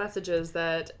subliminal messages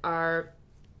that are...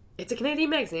 It's a Canadian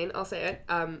magazine, I'll say it.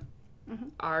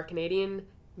 Our Canadian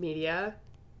media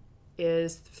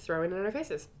is throwing it in our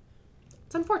faces.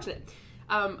 It's unfortunate.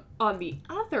 On the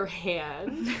other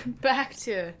hand... Back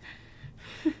to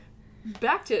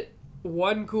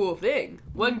one cool thing.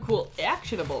 One cool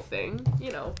actionable thing.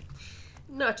 You know,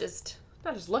 not just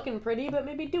looking pretty, but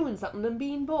maybe doing something and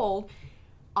being bold.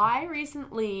 I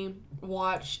recently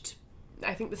watched,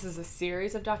 I think this is a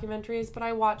series of documentaries, but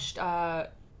I watched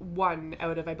one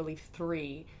out of, I believe,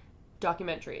 3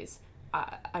 documentaries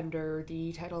under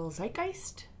the title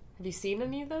Zeitgeist. Have you seen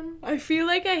any of them? I feel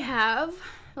like I have.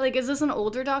 Like, is this an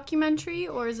older documentary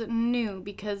or is it new?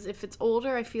 Because if it's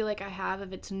older, I feel like I have.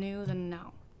 If it's new, then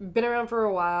no. Been around for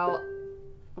a while.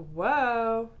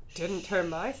 Whoa. Didn't turn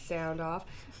my sound off.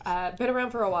 Been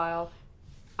around for a while.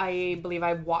 I believe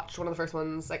I watched one of the first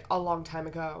ones like a long time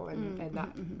ago, and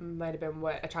that might have been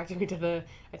what attracted me to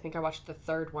I think I watched the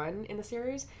 3rd one in the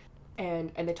series.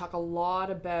 And they talk a lot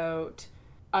about,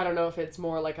 I don't know if it's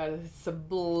more like a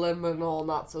subliminal,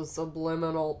 not so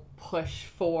subliminal push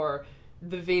for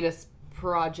the Venus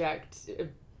Project.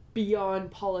 Beyond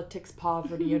politics,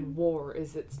 poverty, and war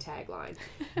is its tagline.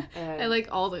 I like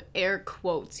all the air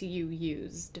quotes you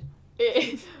used.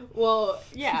 Well,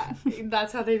 yeah,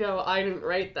 that's how they know I didn't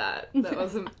write that.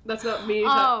 That's not me.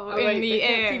 Oh, in wait, the they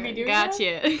can't air. see me doing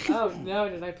Gotcha. that? Oh no,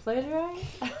 did I plagiarize?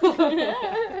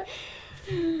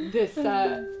 This,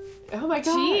 oh my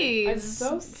god. Jeez. I'm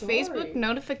so sorry. Facebook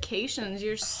notifications,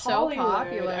 you're so Hollywood,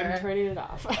 popular. I'm turning it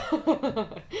off.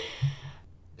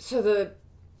 So the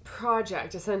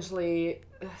project essentially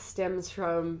stems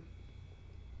from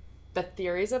the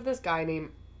theories of this guy named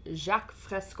Jacques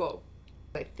Fresco.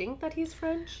 I think that he's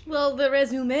French. Well, the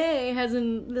resume has a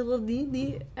little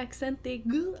the accent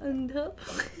aigu on top.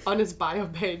 On his bio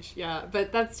page, yeah.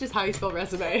 But that's just how you spell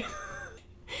resume.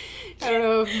 I don't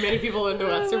know if many people in the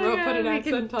Western world put an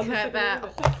accent on cut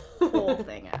this. that whole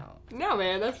thing out. No,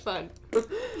 man, that's fun.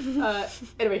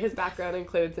 Anyway, his background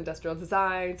includes industrial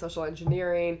design, social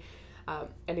engineering,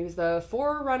 and he was the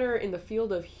forerunner in the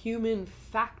field of human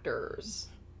factors.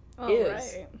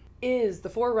 Is the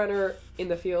forerunner in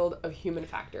the field of human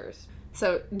factors.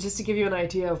 So just to give you an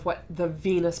idea of what the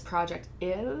Venus Project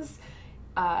is,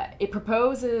 it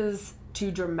proposes to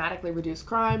dramatically reduce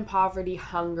crime, poverty,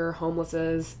 hunger,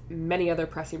 homelessness, many other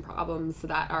pressing problems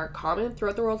that are common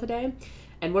throughout the world today.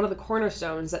 And one of the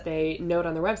cornerstones that they note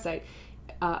on their website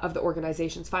of the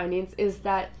organization's findings is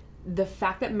that the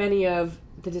fact that many of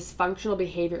the dysfunctional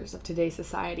behaviors of today's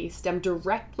society stem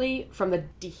directly from the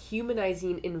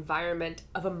dehumanizing environment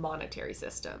of a monetary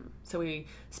system. So we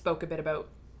spoke a bit about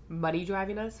money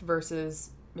driving us versus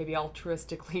maybe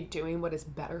altruistically doing what is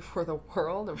better for the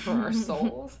world and for our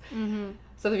souls.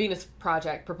 So the Venus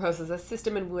Project proposes a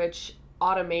system in which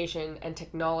automation and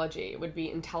technology would be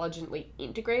intelligently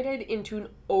integrated into an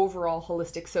overall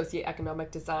holistic socioeconomic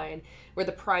design where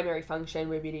the primary function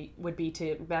would be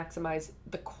to maximize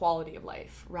the quality of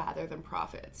life rather than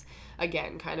profits.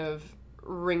 Again, kind of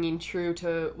ringing true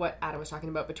to what Adam was talking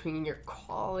about between your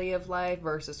quality of life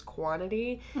versus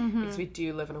quantity, because we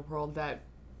do live in a world that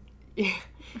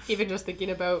even just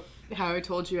thinking about how I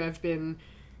told you I've been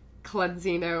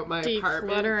cleansing out my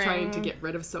apartment, trying to get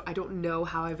rid of, so I don't know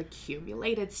how I've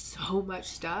accumulated so much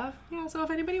stuff. Yeah, so if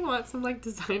anybody wants some like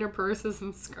designer purses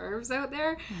and scarves out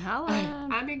there,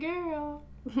 I'm your girl.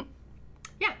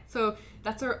 Yeah, so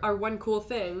that's our one cool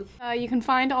thing. You can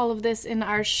find all of this in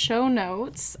our show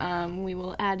notes. We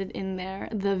will add it in there,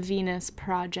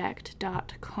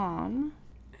 thevenusproject.com.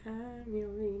 I'm your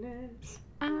Venus.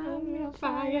 I'm your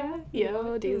fire,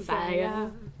 your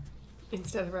desire.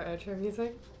 Instead of our outro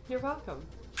music, you're welcome.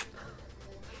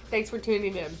 Thanks for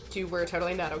tuning in to We're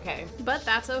Totally Not Okay. But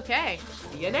that's okay.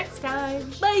 See you next time.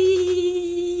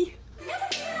 Bye!